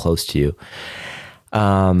that close to you.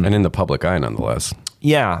 And in the public eye, nonetheless.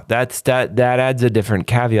 Yeah, that adds a different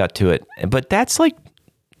caveat to it. But that's like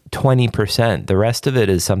 20%. The rest of it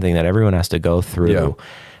is something that everyone has to go through. Yeah.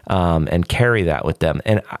 And carry that with them.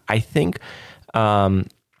 And I think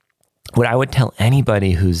what I would tell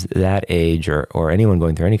anybody who's that age or anyone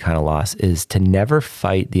going through any kind of loss is to never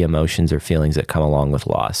fight the emotions or feelings that come along with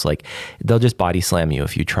loss. Like, they'll just body slam you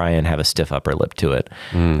if you try and have a stiff upper lip to it.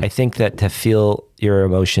 I think that to feel your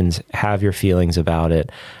emotions, have your feelings about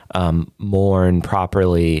it, mourn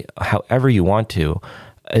properly, however you want to,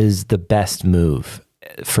 is the best move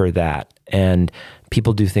for that. And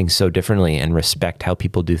people do things so differently, and respect how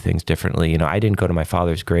people do things differently. You know, I didn't go to my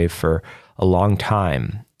father's grave for a long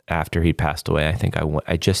time after he passed away. I think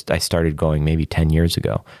I started going maybe 10 years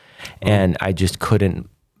ago, and I just couldn't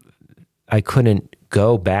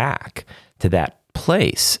go back to that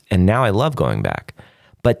place. And now I love going back.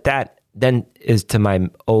 But that then is to my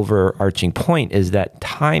overarching point, is that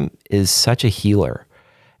time is such a healer.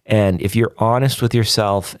 And if you're honest with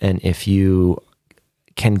yourself, and if you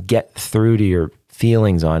can get through to your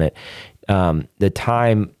feelings on it, the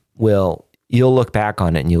time you'll look back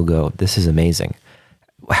on it and you'll go, this is amazing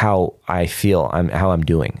how I feel, how I'm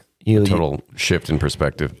doing. Total shift in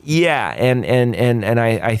perspective. Yeah. And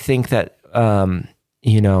I think that,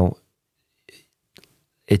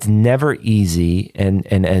 it's never easy and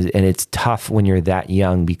it's tough when you're that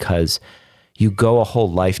young, because you go a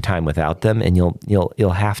whole lifetime without them, and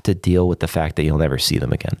you'll have to deal with the fact that you'll never see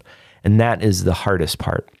them again. And that is the hardest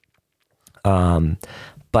part.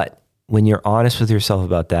 But when you're honest with yourself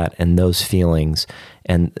about that and those feelings,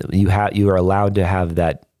 and you are allowed to have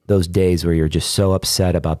those days where you're just so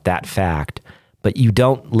upset about that fact, but you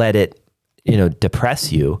don't let it,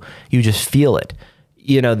 depress you. You just feel it,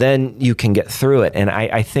 then you can get through it. And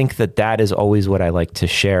I think that is always what I like to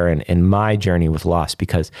share in my journey with loss,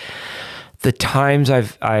 because the times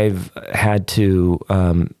I've had to,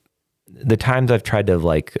 the times I've tried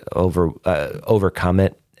to overcome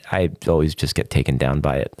it, I always just get taken down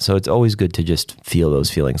by it. So it's always good to just feel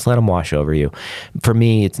those feelings. Let them wash over you. For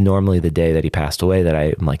me, it's normally the day that he passed away that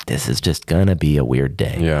I'm like, this is just going to be a weird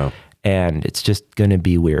day. Yeah. And it's just going to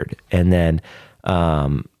be weird. And then,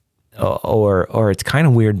 or it's kind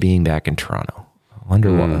of weird being back in Toronto. I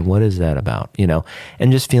wonder what is that about,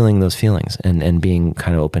 and just feeling those feelings and being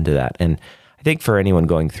kind of open to that. And I think for anyone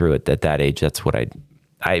going through it at that age, that's what I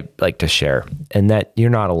like to share, and that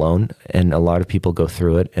you're not alone, and a lot of people go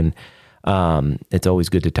through it, and it's always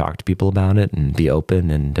good to talk to people about it and be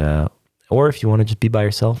open, and or if you want to just be by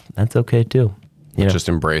yourself, that's okay too. Just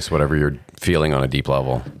embrace whatever you're feeling on a deep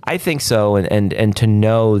level. I think so, and to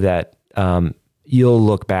know that you'll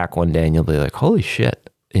look back one day and you'll be like, holy shit,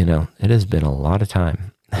 it has been a lot of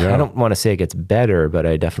time. Yeah. I don't want to say it gets better, but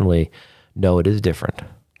I definitely know it is different.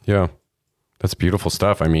 Yeah. That's beautiful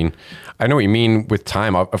stuff. I mean, I know what you mean with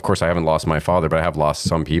time. Of course, I haven't lost my father, but I have lost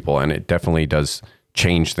some people, and it definitely does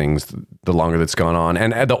change things the longer that's gone on.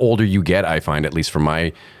 And the older you get, I find, at least from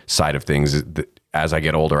my side of things, as I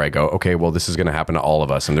get older, I go, okay, well, this is going to happen to all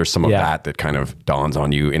of us. And there's some of Yeah. that kind of dawns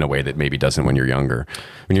on you in a way that maybe doesn't when you're younger.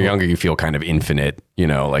 When you're younger, you feel kind of infinite,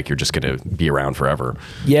 like you're just going to be around forever.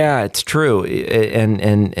 Yeah, it's true. And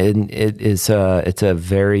it is, it's a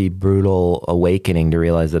very brutal awakening to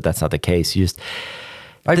realize that that's not the case.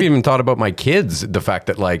 I've even thought about my kids, the fact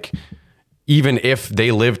that like, even if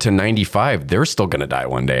they live to 95, they're still going to die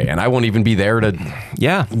one day. And I won't even be there to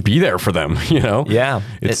be there for them, Yeah.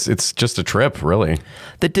 It's just a trip, really.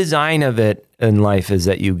 The design of it in life is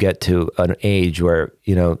that you get to an age where,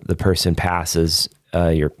 the person passes,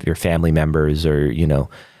 your family members, or,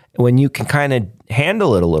 when you can kind of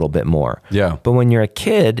handle it a little bit more. Yeah. But when you're a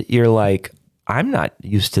kid, you're like, I'm not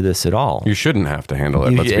used to this at all. You shouldn't have to handle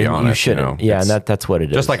it. Let's be honest. You shouldn't. Yeah, and that's what it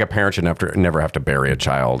is. Just like a parent should never have to bury a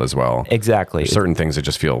child as well. Exactly. There's certain things that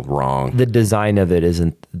just feel wrong. The design of it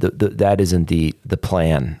isn't that isn't the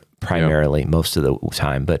plan primarily most of the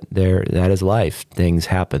time, but that is life. Things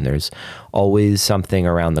happen. There's always something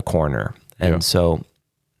around the corner, and so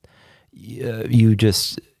you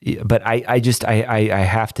just. But I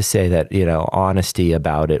have to say that honesty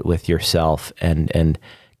about it with yourself and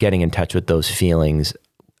getting in touch with those feelings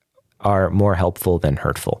are more helpful than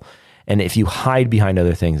hurtful. And if you hide behind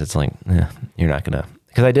other things, it's like, you're not going to,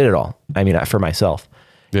 because I did it all. I mean, for myself,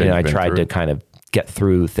 I tried to kind of get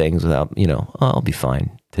through things without, I'll be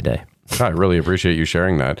fine today. I really appreciate you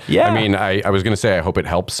sharing that. Yeah. I mean, I was going to say, I hope it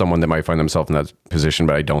helps someone that might find themselves in that position,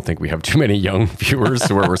 but I don't think we have too many young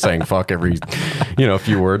viewers where we're saying fuck every,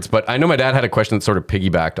 few words. But I know my dad had a question that sort of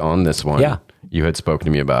piggybacked on this one. Yeah. You had spoken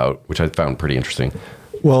to me about, which I found pretty interesting.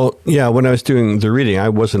 Well, yeah, when I was doing the reading, I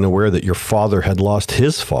wasn't aware that your father had lost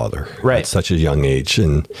his father at such a young age.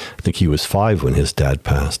 And I think he was 5 when his dad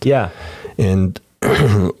passed. Yeah. And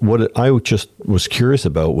what I just was curious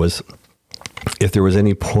about was if there was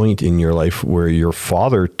any point in your life where your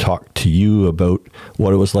father talked to you about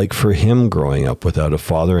what it was like for him growing up without a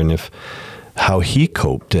father, and how he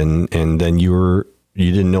coped, and then you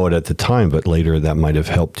didn't know it at the time, but later that might have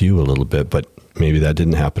helped you a little bit, but maybe that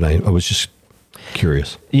didn't happen. I was just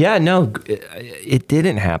curious. Yeah, no, it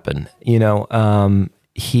didn't happen.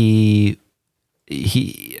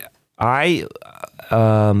 I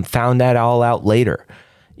found that all out later.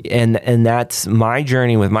 And that's my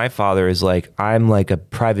journey with my father, is like, I'm like a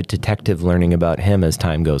private detective learning about him as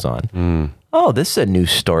time goes on. Oh, this is a new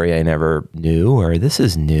story I never knew, or this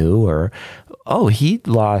is new, or, oh, he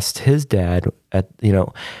lost his dad at,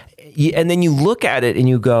 and then you look at it and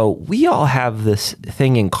you go, we all have this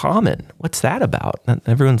thing in common. What's that about?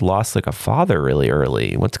 Everyone's lost like a father really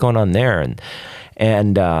early. What's going on there?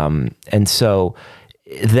 And so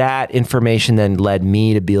that information then led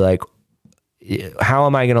me to be like, how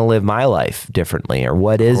am I going to live my life differently, or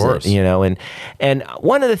what is it? And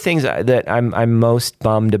one of the things that I'm most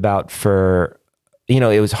bummed about for,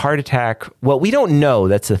 it was a heart attack. Well, we don't know.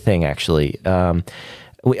 That's the thing, actually. For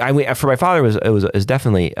my father, it was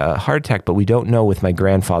definitely a heart attack, but we don't know with my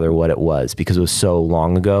grandfather what it was, because it was so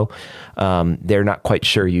long ago. They're not quite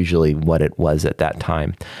sure usually what it was at that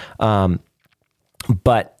time.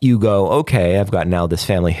 But you go, okay, I've got now this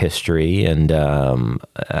family history, and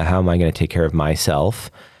how am I going to take care of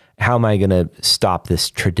myself? How am I going to stop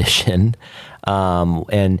this tradition?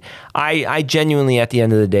 And I genuinely, at the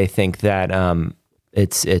end of the day, think that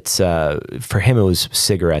it's for him, it was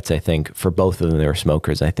cigarettes. I think for both of them, they were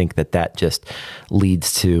smokers. I think that just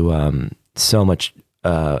leads to so much.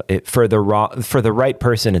 For the right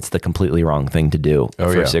person, it's the completely wrong thing to do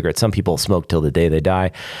for cigarettes. Some people smoke till the day they die.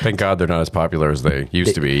 Thank God they're not as popular as they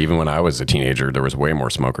used to be. Even when I was a teenager, there was way more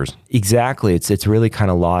smokers. Exactly. It's really kind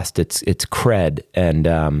of lost its cred,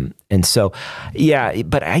 and so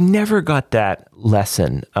but I never got that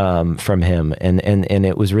lesson from him, and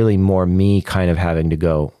it was really more me kind of having to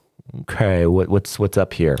go, okay, what's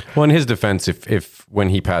up here? Well, in his defense, if when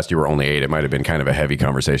he passed you were only 8, it might have been kind of a heavy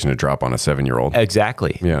conversation to drop on a 7-year-old.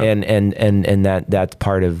 Exactly. Yeah. And that's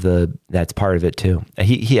part of it too.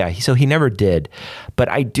 So he never did, but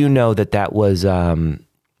I do know that was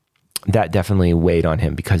that definitely weighed on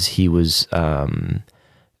him, because he was a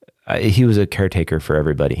caretaker for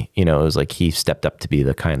everybody. It was like he stepped up to be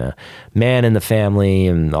the kind of man in the family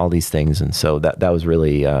and all these things, and so that was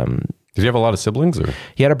really. Did he have a lot of siblings? Or?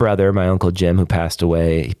 He had a brother, my Uncle Jim, who passed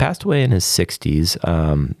away. He passed away in his 60s.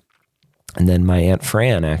 And then my Aunt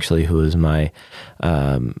Fran, actually, who was my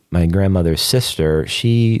grandmother's sister,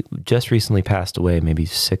 she just recently passed away, maybe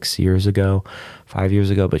 5 years ago,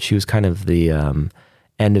 but she was kind of the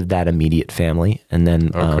end of that immediate family. And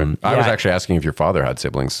then I was actually asking if your father had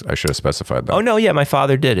siblings. I should have specified that. Oh, no, yeah, my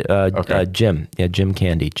father did. Jim. Yeah, Jim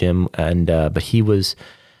Candy. Jim, and but he was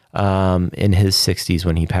in his 60s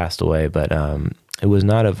when he passed away, but It was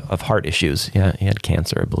not of heart issues. Yeah, he had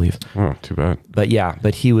cancer, I believe. Oh, too bad. But yeah,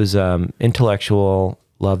 but he was intellectual,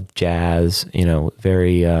 loved jazz,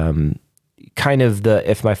 very kind of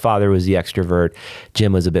if my father was the extrovert,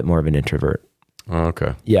 Jim was a bit more of an introvert. Oh,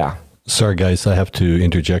 okay. Yeah. Sorry, guys, I have to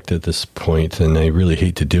interject at this point, and I really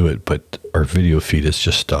hate to do it, but our video feed has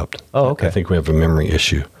just stopped. Oh, okay. I think we have a memory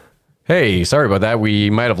issue. Hey, sorry about that. We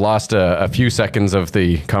might have lost a few seconds of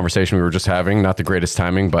the conversation we were just having. Not the greatest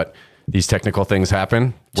timing, but these technical things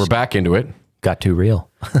happen. We're back into it. Got too real.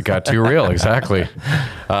 Got too real, exactly.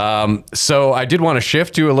 So I did want to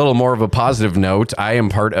shift to a little more of a positive note. I am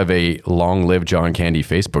part of a Long Live John Candy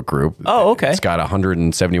Facebook group. Oh, okay. It's got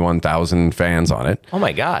 171,000 fans on it. Oh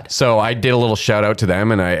my God. So I did a little shout out to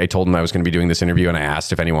them, and I told them I was going to be doing this interview, and I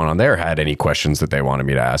asked if anyone on there had any questions that they wanted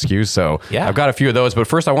me to ask you. So yeah. I've got a few of those, but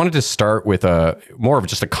first I wanted to start with more of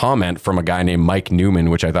just a comment from a guy named Mike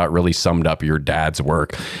Newman, which I thought really summed up your dad's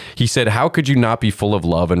work. He said, "How could you not be full of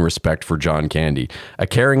love and respect for John Candy?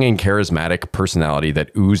 A caring and charismatic personality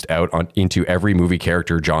that oozed out into every movie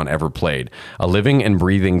character John ever played. A living and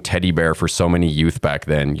breathing teddy bear for so many youth back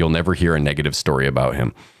then. You'll never hear a negative story about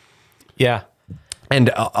him." Yeah. And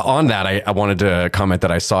on that, I wanted to comment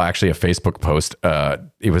that I saw actually a Facebook post.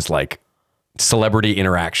 It was like celebrity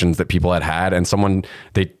interactions that people had, and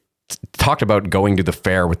they talked about going to the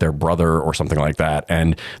fair with their brother or something like that,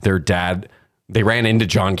 and their dad. They ran into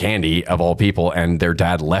John Candy, of all people, and their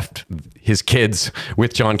dad left his kids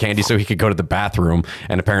with John Candy so he could go to the bathroom.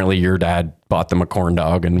 And apparently your dad bought them a corn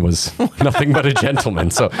dog and was nothing but a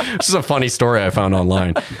gentleman. So this is a funny story I found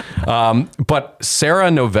online. But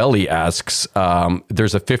Sarah Novelli asks,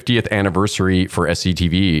 there's a 50th anniversary for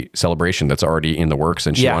SCTV celebration that's already in the works.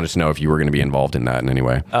 And she wanted to know if you were going to be involved in that in any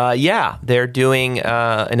way. Yeah, they're doing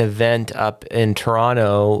an event up in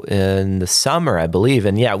Toronto in the summer, I believe.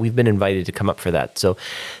 And yeah, we've been invited to come up for that. So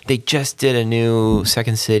they just did a new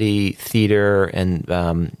Second City theater, and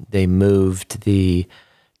they moved he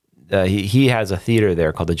has a theater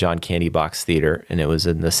there called the John Candy Box Theater, and it was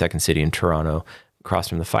in the Second City in Toronto, across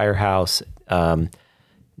from the Firehouse.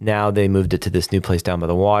 Now they moved it to this new place down by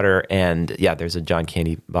the water, and yeah, there's a John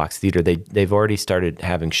Candy Box Theater. They've already started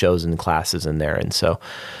having shows and classes in there, and so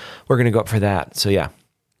we're gonna go up for that. So yeah,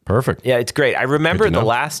 perfect. Yeah, it's great. I remember the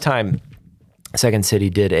last time Second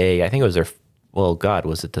City did I think it was their. Well, God,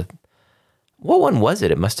 was it what one was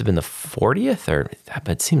it? It must have been the 40th,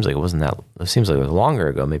 but it seems like it wasn't that. It seems like it was longer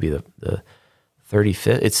ago. Maybe the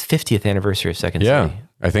 35th. It's 50th anniversary of Second City. Yeah,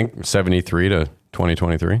 I think 73 to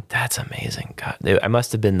 2023. That's amazing. God, I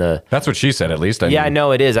must have been That's what she said, at least. I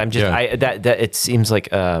know it is. I'm just. Yeah. That it seems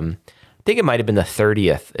like. I think it might have been the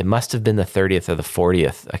 30th. It must have been the 30th or the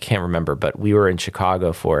 40th. I can't remember, but we were in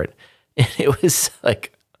Chicago for it, and it was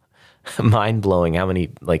like mind blowing how many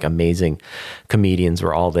like amazing comedians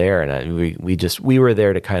were all there, and we were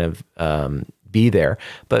there to kind of be there.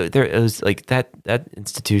 But it was like that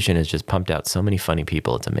institution has just pumped out so many funny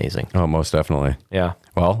people. It's amazing. Oh, most definitely. Yeah.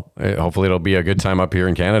 Well, hopefully it'll be a good time up here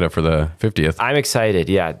in Canada for the 50th. I'm excited.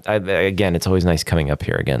 Yeah. Again, it's always nice coming up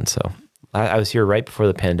here again. So I was here right before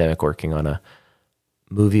the pandemic working on a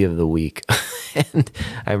movie of the week, and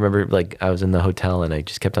I remember like I was in the hotel and I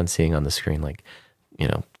just kept on seeing on the screen like,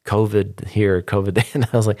 COVID here, COVID there. And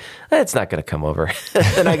I was like, it's not going to come over.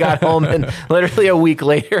 Then I got home and literally a week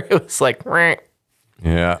later, it was like,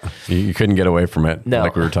 yeah, you couldn't get away from it. No.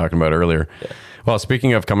 Like we were talking about earlier. Yeah. Well,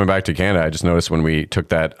 speaking of coming back to Canada, I just noticed when we took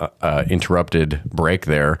that interrupted break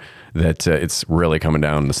there that it's really coming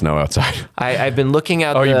down the snow outside. I've been looking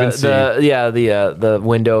out the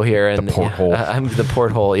window here and the porthole. I'm the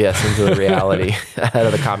porthole, yes, into the reality out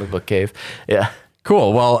of the comic book cave. Yeah.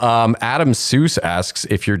 Cool. Well, Adam Seuss asks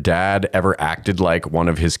if your dad ever acted like one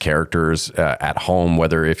of his characters at home,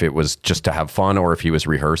 whether if it was just to have fun or if he was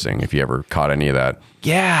rehearsing, if you ever caught any of that.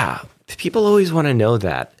 Yeah. People always want to know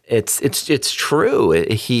that. It's true.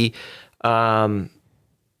 He like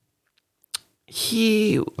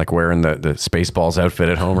wearing the Spaceballs outfit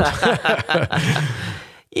at home or something.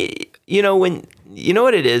 You know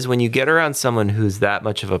what it is when you get around someone who's that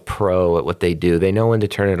much of a pro at what they do, they know when to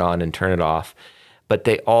turn it on and turn it off. But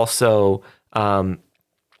they also,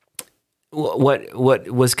 what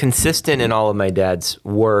was consistent in all of my dad's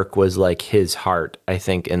work was like his heart, I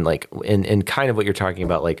think, and like in kind of what you're talking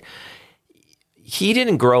about. Like he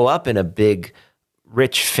didn't grow up in a big,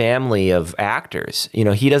 rich family of actors.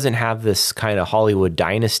 He doesn't have this kind of Hollywood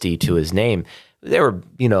dynasty to his name. There were,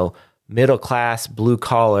 middle class, blue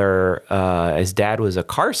collar. His dad was a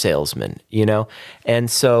car salesman,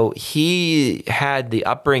 and so he had the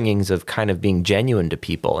upbringings of kind of being genuine to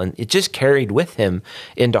people, and it just carried with him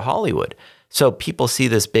into Hollywood. So people see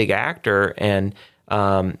this big actor, and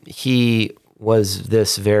he was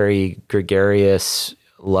this very gregarious,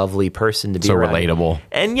 lovely person to be So around. relatable.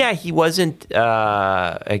 And yeah, he wasn't,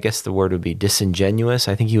 I guess the word would be disingenuous.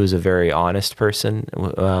 I think he was a very honest person.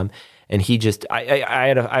 And he just,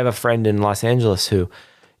 I have a friend in Los Angeles who,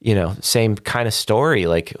 same kind of story,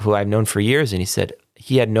 like who I've known for years. And he said,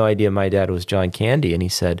 he had no idea my dad was John Candy. And he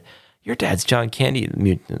said, your dad's John Candy,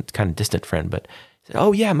 kind of distant friend, but he said,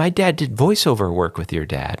 oh yeah, my dad did voiceover work with your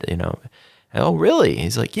dad, Oh, really?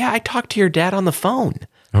 He's like, yeah, I talked to your dad on the phone.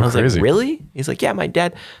 I was crazy. like, really? He's like, yeah, my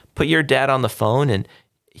dad put your dad on the phone and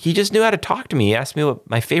he just knew how to talk to me. He asked me what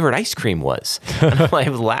my favorite ice cream was. And I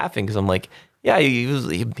was laughing because I'm like, yeah, he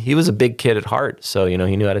was a big kid at heart. So, he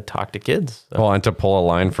knew how to talk to kids. So. Well, and to pull a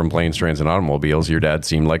line from Planes, Trains, and Automobiles, your dad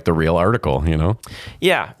seemed like the real article,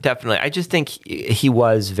 Yeah, definitely. I just think he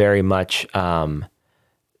was very much, I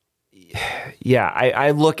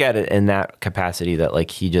look at it in that capacity that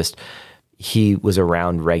like he was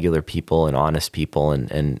around regular people and honest people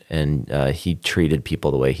and he treated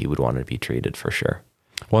people the way he would want to be treated for sure.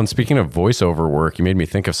 Well, and speaking of voiceover work, you made me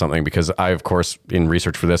think of something because I, of course, in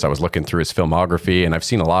research for this, I was looking through his filmography and I've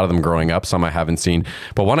seen a lot of them growing up. Some I haven't seen,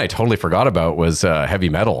 but one I totally forgot about was Heavy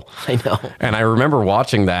Metal. I know. And I remember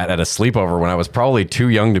watching that at a sleepover when I was probably too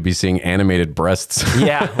young to be seeing animated breasts.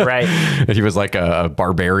 Yeah, right. He was like a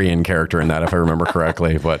barbarian character in that, if I remember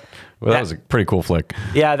correctly. But that was a pretty cool flick.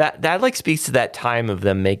 Yeah, that like speaks to that time of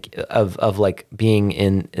them of like being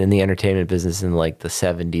in the entertainment business in like the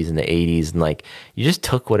 70s and the 80s, and like you just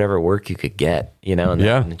took whatever work you could get, and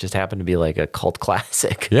it just happened to be like a cult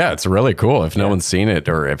classic. Yeah, it's really cool. If no one's seen it,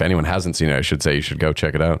 or if anyone hasn't seen it, I should say you should go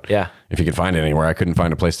check it out. Yeah. If you can find it anywhere. I couldn't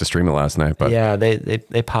find a place to stream it last night, but yeah,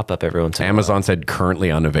 they pop up every once in a while. Amazon said currently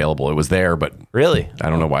unavailable. It was there, but Really? I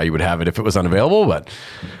don't know why you would have it if it was unavailable, but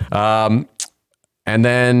and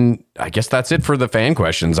then I guess that's it for the fan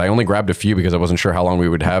questions. I only grabbed a few because I wasn't sure how long we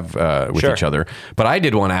would have with Sure. each other. But I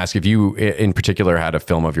did want to ask if you, in particular, had a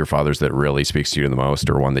film of your father's that really speaks to you the most,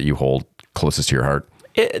 or one that you hold closest to your heart.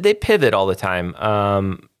 They pivot all the time.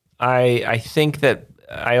 I think that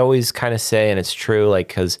I always kind of say, and it's true, like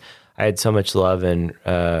because I had so much love and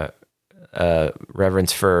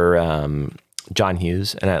reverence for John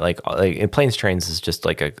Hughes, and I like in Planes, Trains is just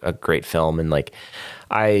like a great film, and like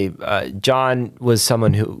John was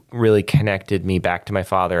someone who really connected me back to my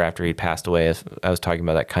father after he'd passed away. I was talking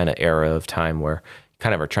about that kind of era of time where you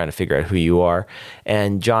kind of are trying to figure out who you are,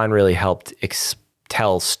 and John really helped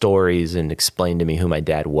tell stories and explain to me who my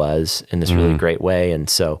dad was in this really great way. And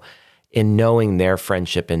so in knowing their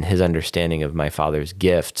friendship and his understanding of my father's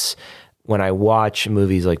gifts, when I watch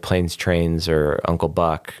movies like Planes, Trains or Uncle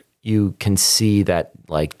Buck, you can see that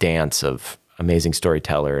like dance of amazing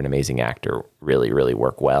storyteller and amazing actor really, really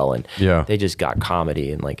work well. And they just got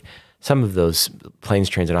comedy. And like some of those Planes,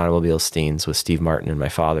 Trains and Automobiles scenes with Steve Martin and my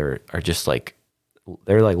father are just like,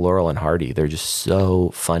 they're like Laurel and Hardy. They're just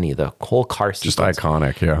so funny. The whole car sequence. Just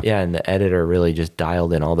iconic, yeah. Yeah, and the editor really just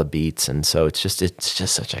dialed in all the beats. And so it's just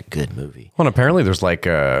such a good movie. Well, and apparently there's like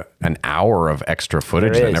an hour of extra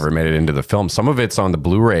footage There that is. never made it into the film. Some of it's on the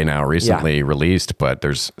Blu-ray now, recently released, but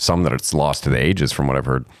there's some that it's lost to the ages from what I've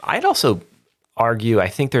heard. I'd also argue, I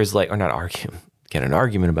think there's like, or not argue, get an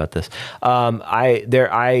argument about this.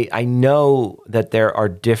 I know that there are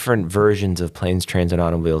different versions of Planes, Trains, and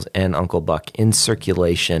Automobiles and Uncle Buck in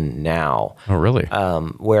circulation now. Oh, really?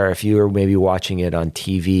 Where if you were maybe watching it on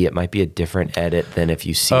TV, it might be a different edit than if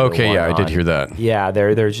you see. Okay, yeah, I did hear that. Yeah,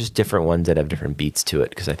 there's just different ones that have different beats to it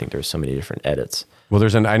because I think there's so many different edits. Well,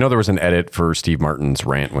 I know there was an edit for Steve Martin's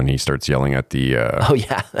rant when he starts yelling at the Oh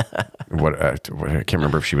yeah, I can't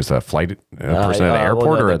remember if she was a flight person at the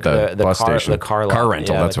airport or at the bus station. The car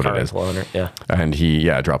rental, yeah, that's the what car it is. rental owner, yeah. And he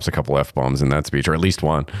drops a couple F-bombs in that speech, or at least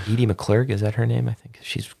one. Edie McClurg, is that her name? I think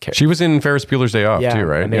She was in Ferris Bueller's Day Off too,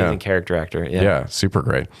 right? Amazing character actor. Yeah, super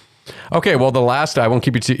great. Okay, well, the last, I won't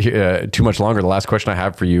keep you too much longer. The last question I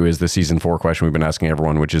have for you is the season 4 question we've been asking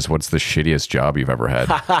everyone, which is, what's the shittiest job you've ever had?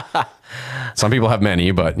 Some people have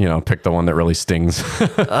many, but pick the one that really stings.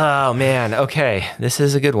 Oh man. Okay. This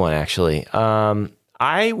is a good one, actually.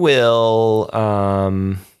 I will,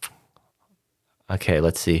 okay,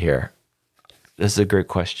 let's see here. This is a great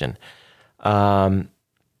question. I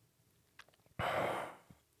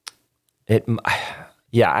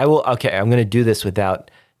will. Okay. I'm going to do this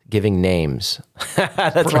without giving names.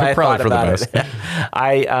 That's why I thought about it.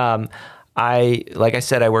 I like I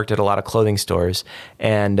said, I worked at a lot of clothing stores,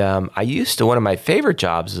 and one of my favorite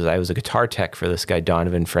jobs is I was a guitar tech for this guy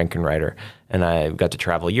Donovan Frankenreiter, and I got to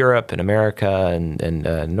travel Europe and America and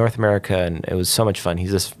North America, and it was so much fun.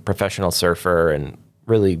 He's this professional surfer and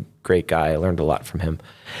really great guy. I learned a lot from him,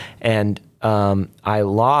 and I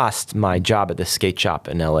lost my job at this skate shop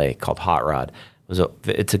in LA called Hot Rod.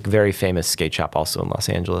 It's a very famous skate shop also in Los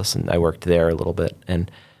Angeles, and I worked there a little bit.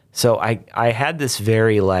 And so I had this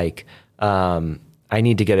very like, I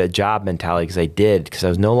need to get a job mentality because I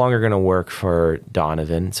was no longer going to work for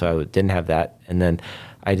Donovan, so I didn't have that. And then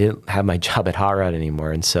I didn't have my job at Hot Rod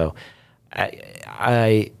anymore. And so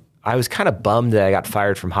I was kind of bummed that I got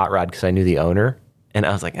fired from Hot Rod because I knew the owner. And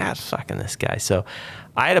I was like, fucking this guy. So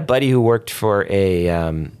I had a buddy who worked for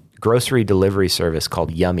a grocery delivery service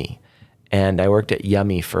called Yummy. And I worked at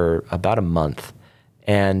Yummy for about a month.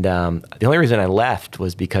 And the only reason I left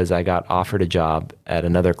was because I got offered a job at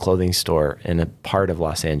another clothing store in a part of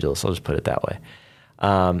Los Angeles. I'll just put it that way.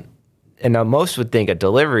 And now most would think a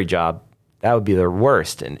delivery job, that would be the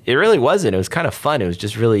worst. And it really wasn't. It was kind of fun. It was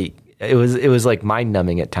just really, it was like mind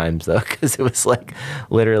numbing at times though, because it was like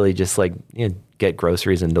literally just like, get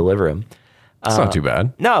groceries and deliver them. It's not too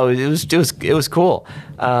bad. No, it was cool.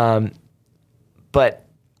 But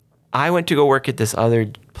I went to go work at this other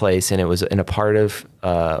place, and it was in a part of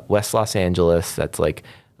West Los Angeles that's like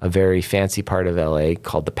a very fancy part of LA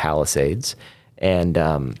called the Palisades. And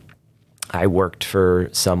I worked for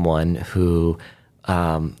someone who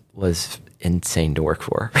was insane to work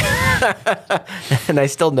for. And I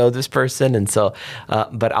still know this person. And so,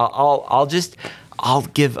 but I'll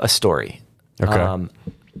give a story. Okay.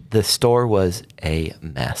 The store was a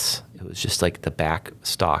mess. It was just like the back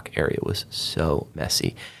stock area was so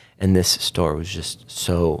messy. And this store was just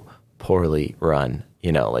so poorly run.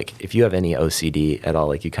 Like if you have any OCD at all,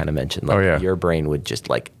 like you kind of mentioned, like your brain would just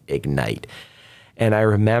like ignite. And I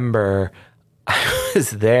remember I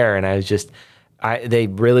was there and I was just, they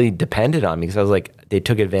really depended on me because I was like, they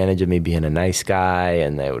took advantage of me being a nice guy,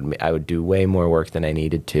 and I would do way more work than I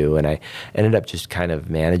needed to. And I ended up just kind of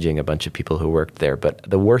managing a bunch of people who worked there. But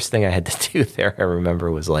the worst thing I had to do there, I remember,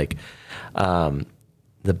 was like,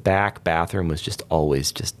 the back bathroom was just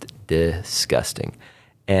always just disgusting.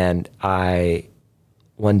 And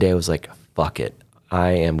one day I was like, fuck it.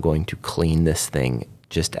 I am going to clean this thing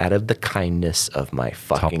just out of the kindness of my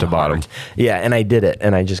fucking top to heart. bottom. Yeah, and I did it.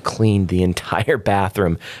 And I just cleaned the entire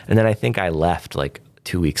bathroom. And then I think I left like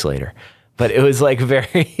 2 weeks later. But it was like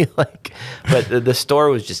very like, but the store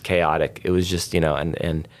was just chaotic. It was just, it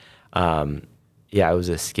was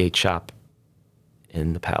a skate shop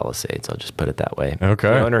in the Palisades. I'll just put it that way. Okay.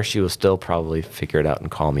 The owner, she will still probably figure it out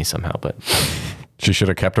and call me somehow, but she should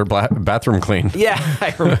have kept her bathroom clean. yeah,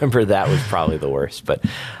 I remember that was probably the worst, but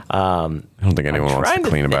I don't think anyone wants to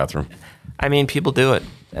clean a bathroom. I mean, people do it,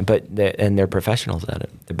 but they're professionals at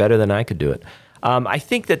it. They're better than I could do it. I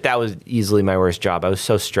think that was easily my worst job. I was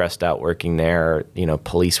so stressed out working there.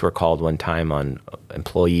 Police were called one time on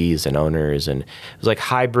employees and owners, and it was like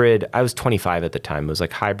hybrid. I was 25 at the time. It was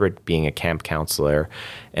like hybrid being a camp counselor,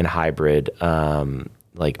 and hybrid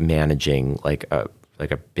like managing like a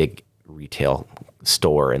big retail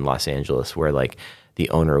store in Los Angeles where like the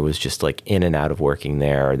owner was just like in and out of working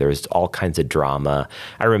there. There was all kinds of drama.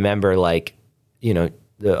 I remember like, the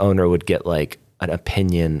owner would get like an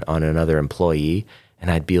opinion on another employee,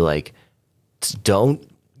 and I'd be like, don't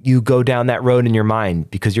you go down that road in your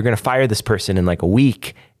mind, because you're going to fire this person in like a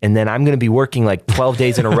week, and then I'm going to be working like 12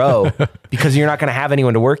 days in a row because you're not going to have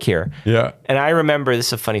anyone to work here. Yeah. And I remember, this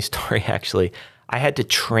is a funny story actually, I had to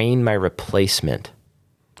train my replacement.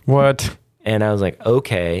 What? And I was like,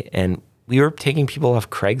 okay. And we were taking people off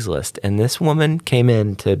Craigslist, and this woman came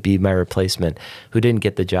in to be my replacement who didn't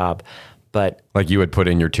get the job. But like you had put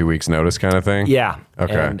in your 2 weeks notice kind of thing? Yeah.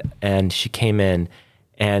 Okay. And she came in,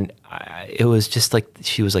 and it was just like,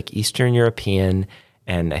 she was like Eastern European.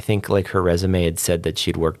 And I think like her resume had said that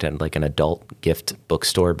she'd worked at like an adult gift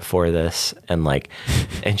bookstore before this. And like,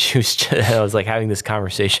 and she was just, I was like having this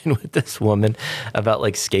conversation with this woman about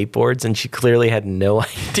like skateboards, and she clearly had no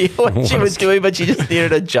idea what she was doing, but she just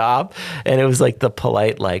needed a job. And it was like the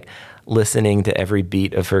polite, like, listening to every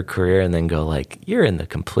beat of her career and then go like, you're in the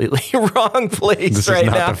completely wrong place this right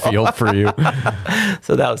This now. is not the field for you.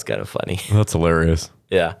 So that was kind of funny. That's hilarious.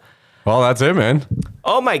 Yeah. Well, that's it, man.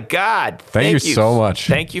 Oh my God. Thank you so much.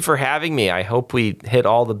 Thank you for having me. I hope we hit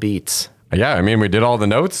all the beats. Yeah, I mean, we did all the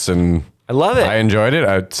notes and I love it. I enjoyed it.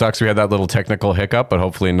 It sucks we had that little technical hiccup, but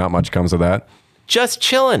hopefully not much comes of that. Just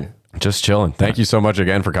chilling. Just chilling. Thank you so much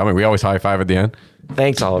again for coming. We always high five at the end.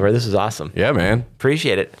 Thanks, Oliver. This is awesome. Yeah, man.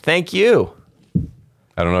 Appreciate it. Thank you.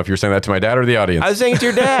 I don't know if you're saying that to my dad or the audience. I was saying it to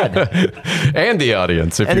your dad. And the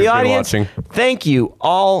audience, if and you've the been audience, watching. thank you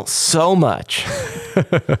all so much.